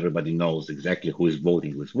 so everybody knows exactly who is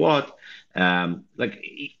voting with what. Like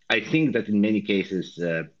I think that in many cases.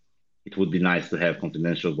 It would be nice to have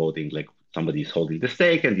confidential voting, like somebody is holding the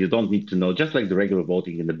stake and you don't need to know, just like the regular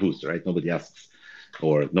voting in the booth, right? Nobody asks,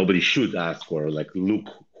 or nobody should ask, or like look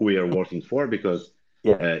who we are voting for, because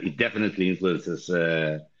Yeah. it definitely influences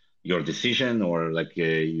your decision, or like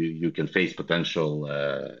you can face potential,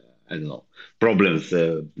 I don't know, problems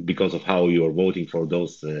because of how you are voting for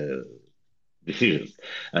those decisions.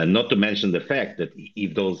 Not to mention the fact that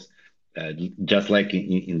if those, uh, just like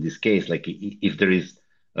in this case, like if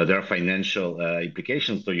there are financial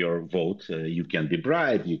implications to your vote, you can be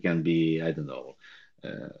bribed, you can be, I don't know,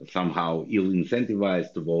 somehow ill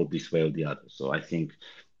incentivized to vote this way or the other. So I think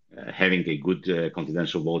having a good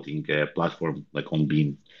confidential voting platform like on Beam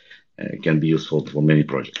can be useful for many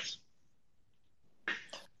projects.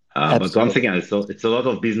 But once Absolutely. again, it's a lot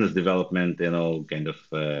of business development, kind of.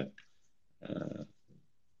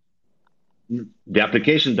 The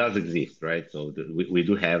application does exist, right? So we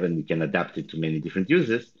do have, and we can adapt it to many different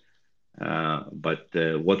uses. But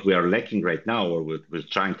what we are lacking right now, or what we're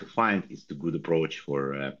trying to find, is the good approach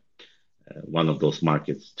for one of those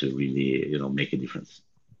markets to really, make a difference.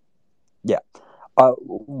 Yeah.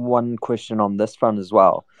 One question on this front as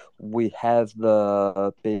well. We have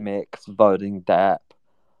the BMX voting DApp,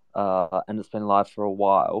 and it's been live for a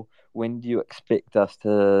while. When do you expect us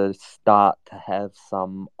to start to have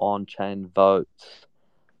some on-chain votes?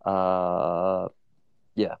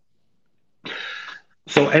 Yeah.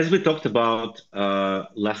 So as we talked about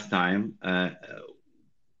last time,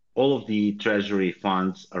 all of the treasury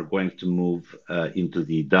funds are going to move into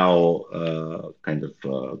the DAO kind of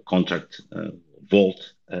contract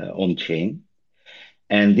vault on chain.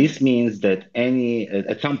 And this means that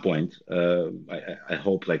at some point, I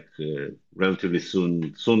hope like relatively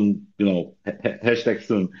soon, hashtag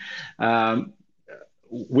soon, um,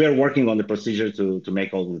 we are working on the procedure to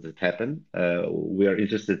make all of that happen. We are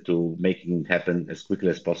interested to making it happen as quickly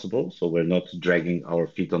as possible. So we're not dragging our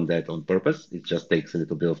feet on that on purpose. It just takes a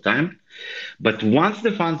little bit of time. But once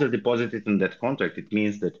the funds are deposited in that contract, it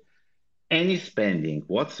means that any spending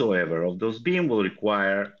whatsoever of those beam will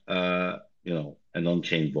require, an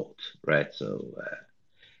on-chain vote, right? So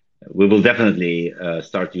we will definitely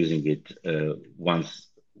start using it once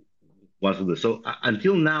we do. So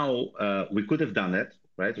until now, we could have done it,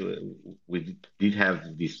 right? We did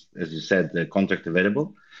have this, as you said, the contract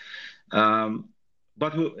available. Um,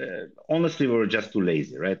 but honestly, we were just too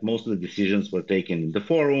lazy, right? Most of the decisions were taken in the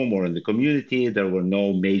forum or in the community. There were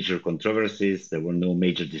no major controversies. There were no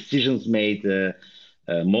major decisions made.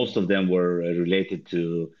 Most of them were related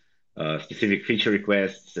to specific feature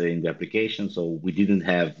requests in the application. So we didn't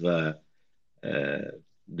have uh,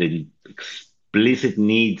 the explicit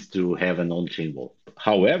need to have an on-chain vote.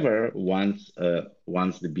 However, once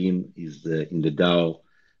the beam is in the DAO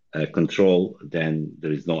control, then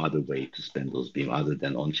there is no other way to spend those beam other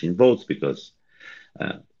than on-chain votes because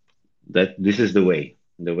uh, that this is the way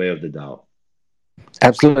of the DAO.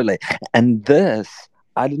 Absolutely. And this,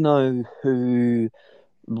 I don't know who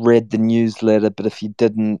read the newsletter, but if you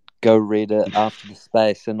didn't, go read it after the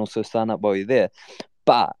space and also sign up while you're there.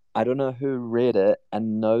 But I don't know who read it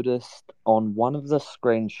and noticed on one of the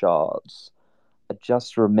screenshots, I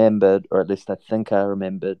just remembered, or at least I think I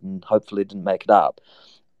remembered, and hopefully didn't make it up.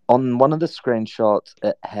 On one of the screenshots,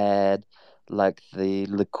 it had like the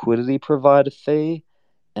liquidity provider fee,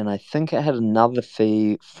 and I think it had another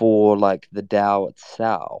fee for like the DAO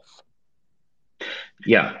itself.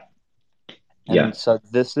 Yeah, yeah, And so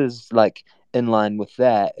this is like in line with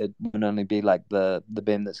that. It won't only be like the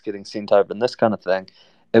beam that's getting sent over and this kind of thing.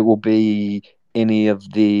 It will be any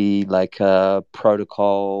of the like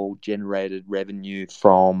protocol generated revenue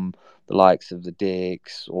from the likes of the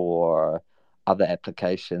DEX or other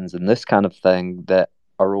applications and this kind of thing that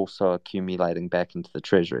are also accumulating back into the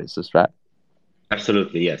treasury. Is this right?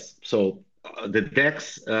 absolutely, yes. So the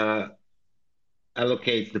DEX allocates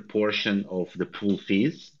the portion of the pool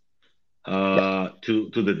fees Yeah. to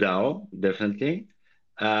the DAO, definitely.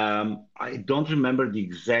 I don't remember the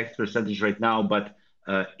exact percentage right now, but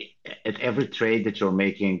uh, at every trade that you're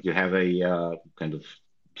making, you have a kind of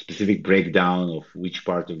specific breakdown of which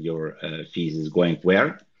part of your fees is going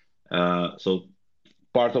where. So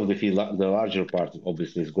part of the fee, the larger part,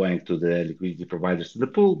 obviously, is going to the liquidity providers to the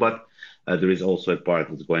pool, but there is also a part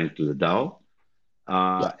that's going to the DAO.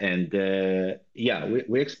 Yeah. And yeah,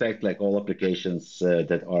 we expect like all applications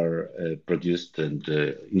that are produced and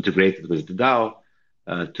integrated with the DAO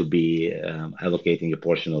to be allocating a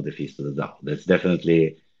portion of the fees to the DAO. That's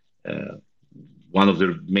definitely uh, one of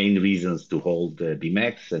the main reasons to hold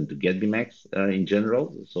BMAX and to get BMAX in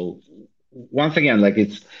general. So once again, like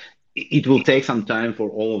it will take some time for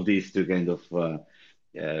all of these to kind of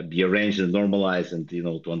be arranged and normalized and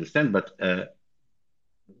to understand, but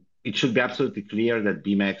it should be absolutely clear that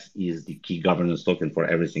BMAX is the key governance token for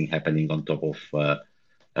everything happening on top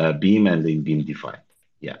of Beam and in Beam DeFi.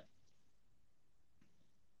 Yeah.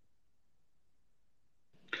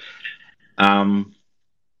 Um,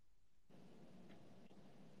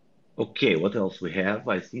 okay, what else we have?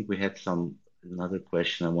 I think we had another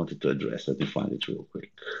question I wanted to address. Let me find it real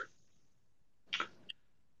quick.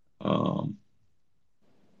 Um,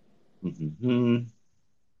 mhm.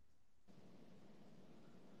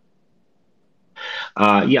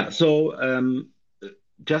 Yeah, so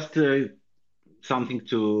just something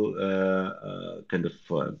to kind of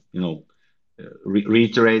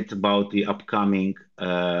reiterate about the upcoming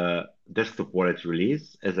desktop wallet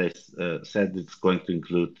release. As I said, it's going to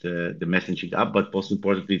include the messaging app, but most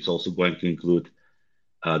importantly, it's also going to include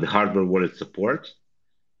the hardware wallet support.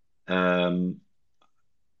 Um,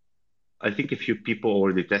 I think a few people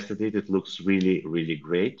already tested it. It looks really, really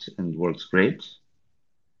great and works great.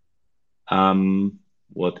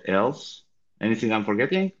 What else? Anything I'm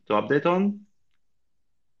forgetting to update on?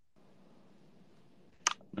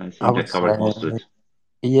 I I think I would covered say, most of it.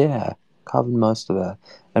 yeah, covered most of it.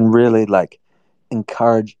 And really like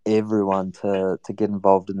encourage everyone to get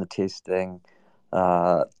involved in the testing.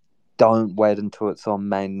 Uh, don't wait until it's on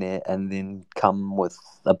mainnet and then come with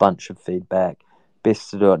a bunch of feedback.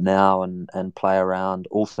 Best to do it now and play around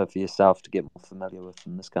also for yourself to get more familiar with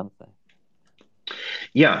and this kind of thing.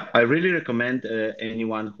 Yeah, I really recommend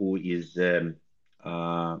anyone who is,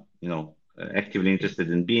 actively interested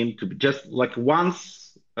in Beam to just like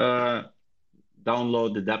once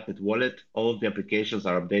download the DAppNet wallet. All of the applications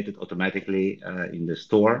are updated automatically in the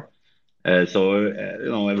store. So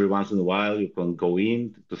every once in a while you can go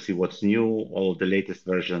in to see what's new. All of the latest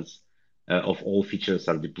versions of all features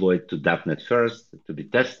are deployed to DAppNet first to be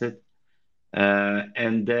tested.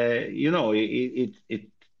 And it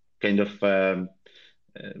kind of uh,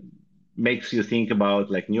 makes you think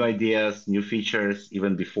about like new ideas, new features,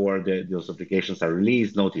 even before those applications are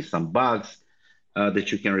released. Notice some bugs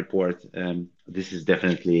that you can report. This is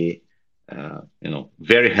definitely,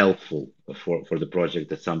 very helpful for the project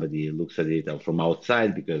that somebody looks at it from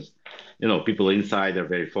outside because, people inside are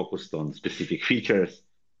very focused on specific features.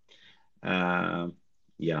 Uh,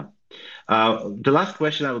 yeah. The last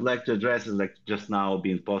question I would like to address is like just now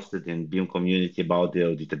being posted in Beam community about the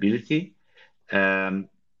auditability. Um,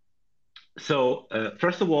 so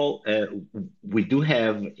first of all, we do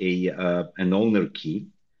have an owner key,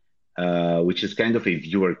 which is kind of a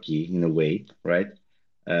viewer key in a way, right?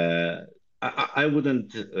 Uh, I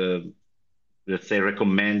wouldn't, let's say,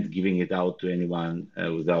 recommend giving it out to anyone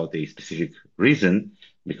without a specific reason.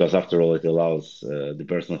 because after all, it allows the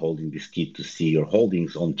person holding this key to see your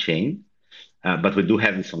holdings on chain. But we do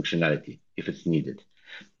have this functionality if it's needed.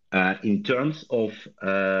 In terms of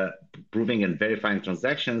proving and verifying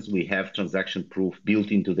transactions, we have transaction proof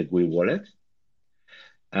built into the GUI wallet.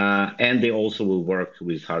 And they also will work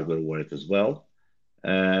with hardware wallet as well.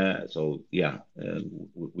 So yeah,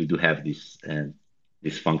 we do have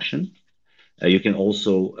this function. You can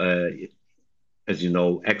also, as you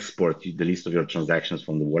know, export the list of your transactions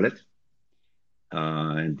from the wallet,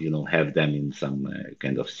 and have them in some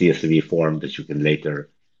kind of CSV form that you can later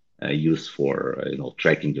use for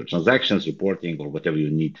tracking your transactions, reporting, or whatever you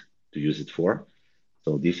need to use it for.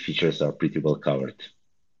 So these features are pretty well covered.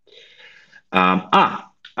 I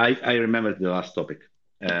remembered the last topic.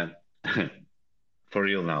 Uh, for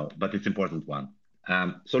real now, but it's important one.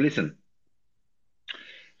 So listen,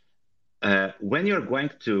 when you're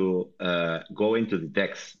going to go into the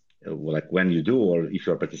DEX, like when you do, or if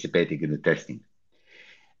you're participating in the testing,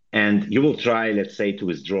 and you will try, let's say, to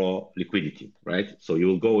withdraw liquidity, right? So you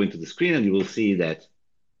will go into the screen and you will see that,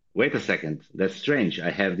 wait a second, that's strange.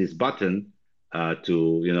 I have this button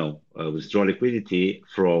to, withdraw liquidity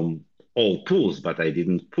from all pools, but I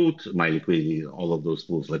didn't put my liquidity in all of those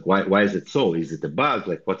pools. Like, why is it so? Is it a bug?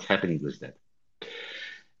 Like, what's happening with that?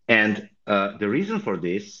 And the reason for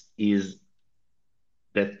this is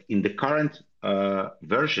that in the current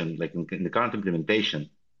version, like in the current implementation,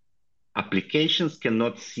 applications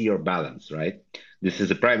cannot see your balance, right? This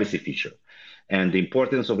is a privacy feature. And the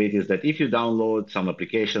importance of it is that if you download some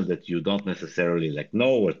applications that you don't necessarily like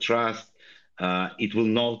know or trust, it will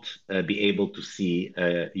not be able to see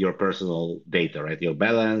your personal data, right? Your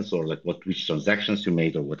balance or like which transactions you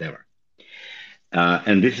made or whatever.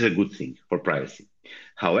 And this is a good thing for privacy.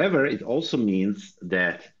 However, it also means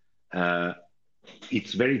that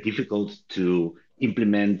it's very difficult to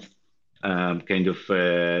implement kind of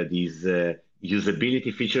these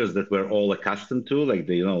usability features that we're all accustomed to, like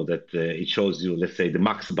that it shows you, let's say, the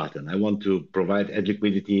max button. I want to provide add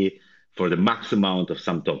liquidity for the max amount of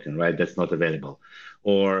some token, right? That's not available.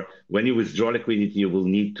 Or when you withdraw liquidity, you will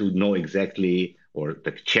need to know exactly or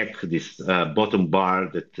like check this bottom bar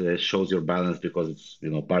that shows your balance because it's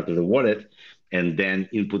part of the wallet, and then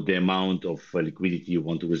input the amount of liquidity you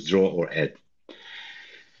want to withdraw or add.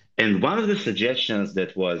 And one of the suggestions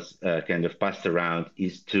that was kind of passed around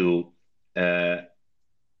is to uh,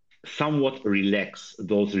 somewhat relax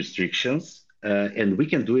those restrictions, and we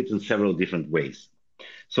can do it in several different ways.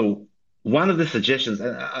 So one of the suggestions,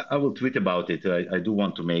 and I will tweet about it. I do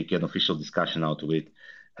want to make an official discussion out of it.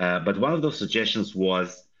 But one of those suggestions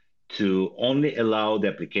was to only allow the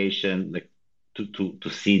application like to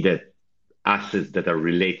see that assets that are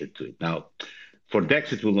related to it. Now, for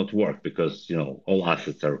DEX, it will not work because all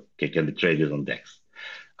assets can be traded on DEX.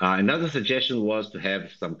 Another suggestion was to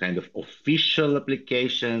have some kind of official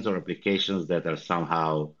applications or applications that are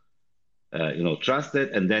somehow trusted,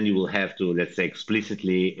 and then you will have to, let's say,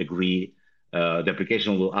 explicitly agree. The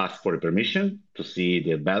application will ask for a permission to see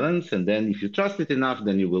the balance, and then if you trust it enough,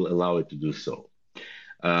 then you will allow it to do so.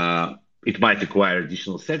 It might require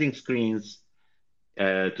additional setting screens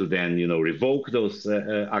to then, revoke those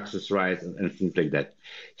access rights and things like that.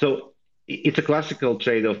 So it's a classical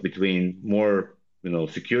trade-off between more,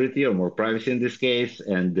 security or more privacy in this case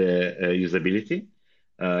and usability.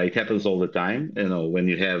 It happens all the time. When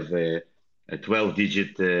you have a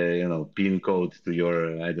 12-digit, PIN code to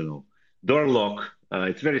your, I don't know, door lock,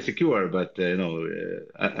 it's very secure. But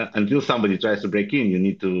until somebody tries to break in, you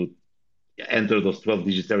need to enter those 12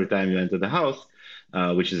 digits every time you enter the house,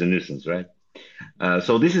 which is a nuisance, right?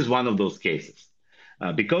 So this is one of those cases.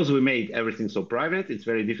 Because we made everything so private, it's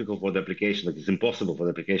very difficult for the application, like it's impossible for the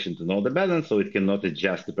application to know the balance, so it cannot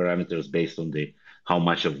adjust the parameters based on how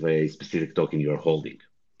much of a specific token you're holding.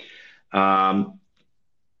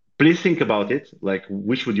 Please think about it, like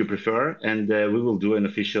which would you prefer, and we will do an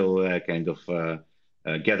official kind of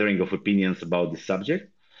gathering of opinions about this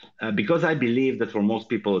subject. Because I believe that for most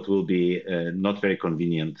people it will be not very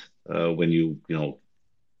convenient when you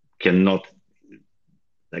cannot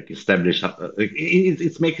like establish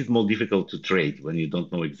it makes it more difficult to trade when you don't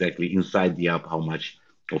know exactly inside the app how much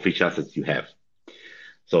of each asset you have.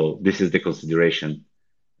 So this is the consideration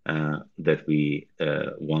that we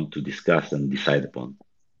want to discuss and decide upon.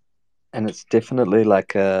 And it's definitely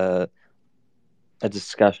like a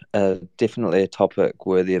discussion, definitely a topic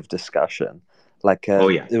worthy of discussion. Like Oh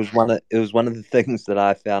yeah. it was one of the things that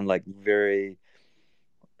I found like very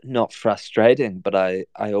not frustrating, but I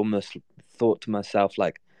almost thought to myself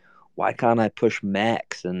like, why can't I push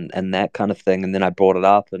max and that kind of thing? And then I brought it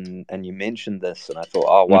up and you mentioned this and I thought,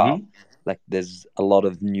 oh wow, Mm-hmm. like there's a lot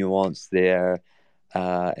of nuance there.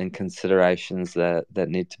 and considerations that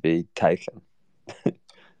need to be taken.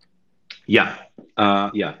 Yeah,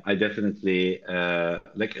 yeah, I definitely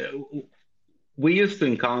like. We used to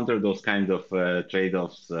encounter those kind of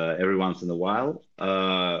trade-offs every once in a while,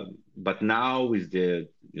 but now with the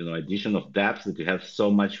addition of dApps, that you have so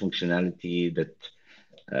much functionality that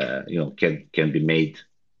can be made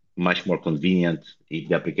much more convenient if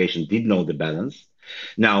the application did know the balance.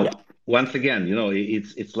 Yeah, Now, once again,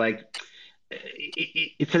 it's like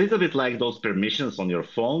it's a little bit like those permissions on your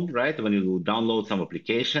phone, right? When you download some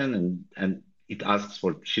application and it asks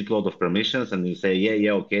for shitload of permissions, and you say, yeah,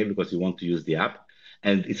 yeah, okay, because you want to use the app,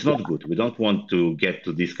 and it's yeah, not good. We don't want to get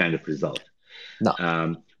to this kind of result. no,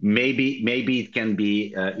 Maybe it can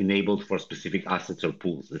be enabled for specific assets or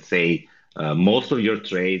pools. Let's say most of your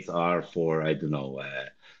trades are for, I don't know,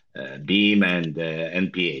 Beam and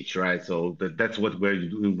NPH, right? So that's where you're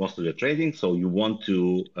doing most of your trading. So you want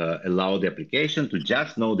to allow the application to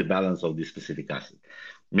just know the balance of this specific asset.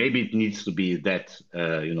 Maybe it needs to be that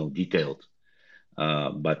detailed,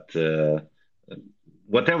 but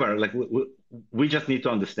whatever. Like we just need to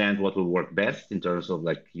understand what will work best in terms of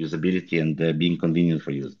like usability and being convenient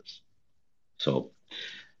for users. So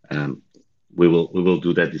um, we will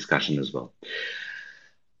do that discussion as well.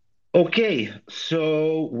 Okay,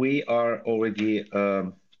 so we are already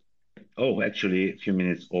actually a few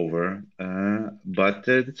minutes over, but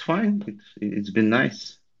it's fine. It's been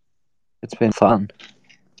nice. it's been fun.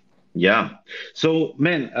 Yeah. So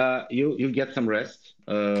man, you get some rest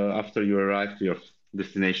after you arrive to your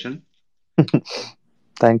destination.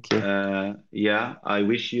 Thank you. Yeah, I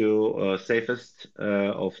wish you safest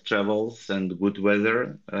of travels and good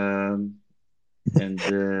weather. And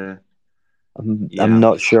I'm yeah,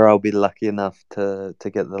 not sure I'll be lucky enough to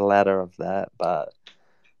get the latter of that, but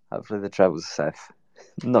hopefully the travel's safe.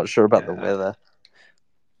 Not sure about the yeah. weather.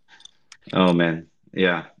 Oh man,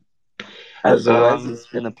 yeah. As always, Um, it's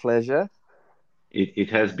been a pleasure. it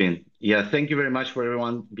has been. Yeah, thank you very much for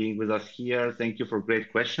everyone being with us here. Thank you for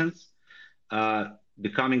great questions. The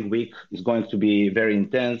coming week is going to be very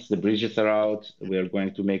intense. The bridges are out. We are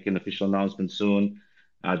going to make an official announcement soon.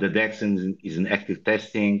 The DEX is in active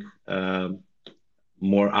testing.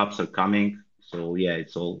 More apps are coming. So yeah,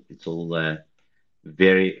 it's all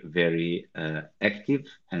very very active,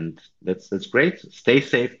 and that's great. Stay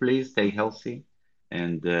safe, please. Stay healthy,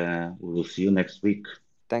 and we will see you next week.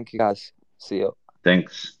 Thank you guys. See you.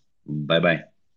 Thanks. Bye bye.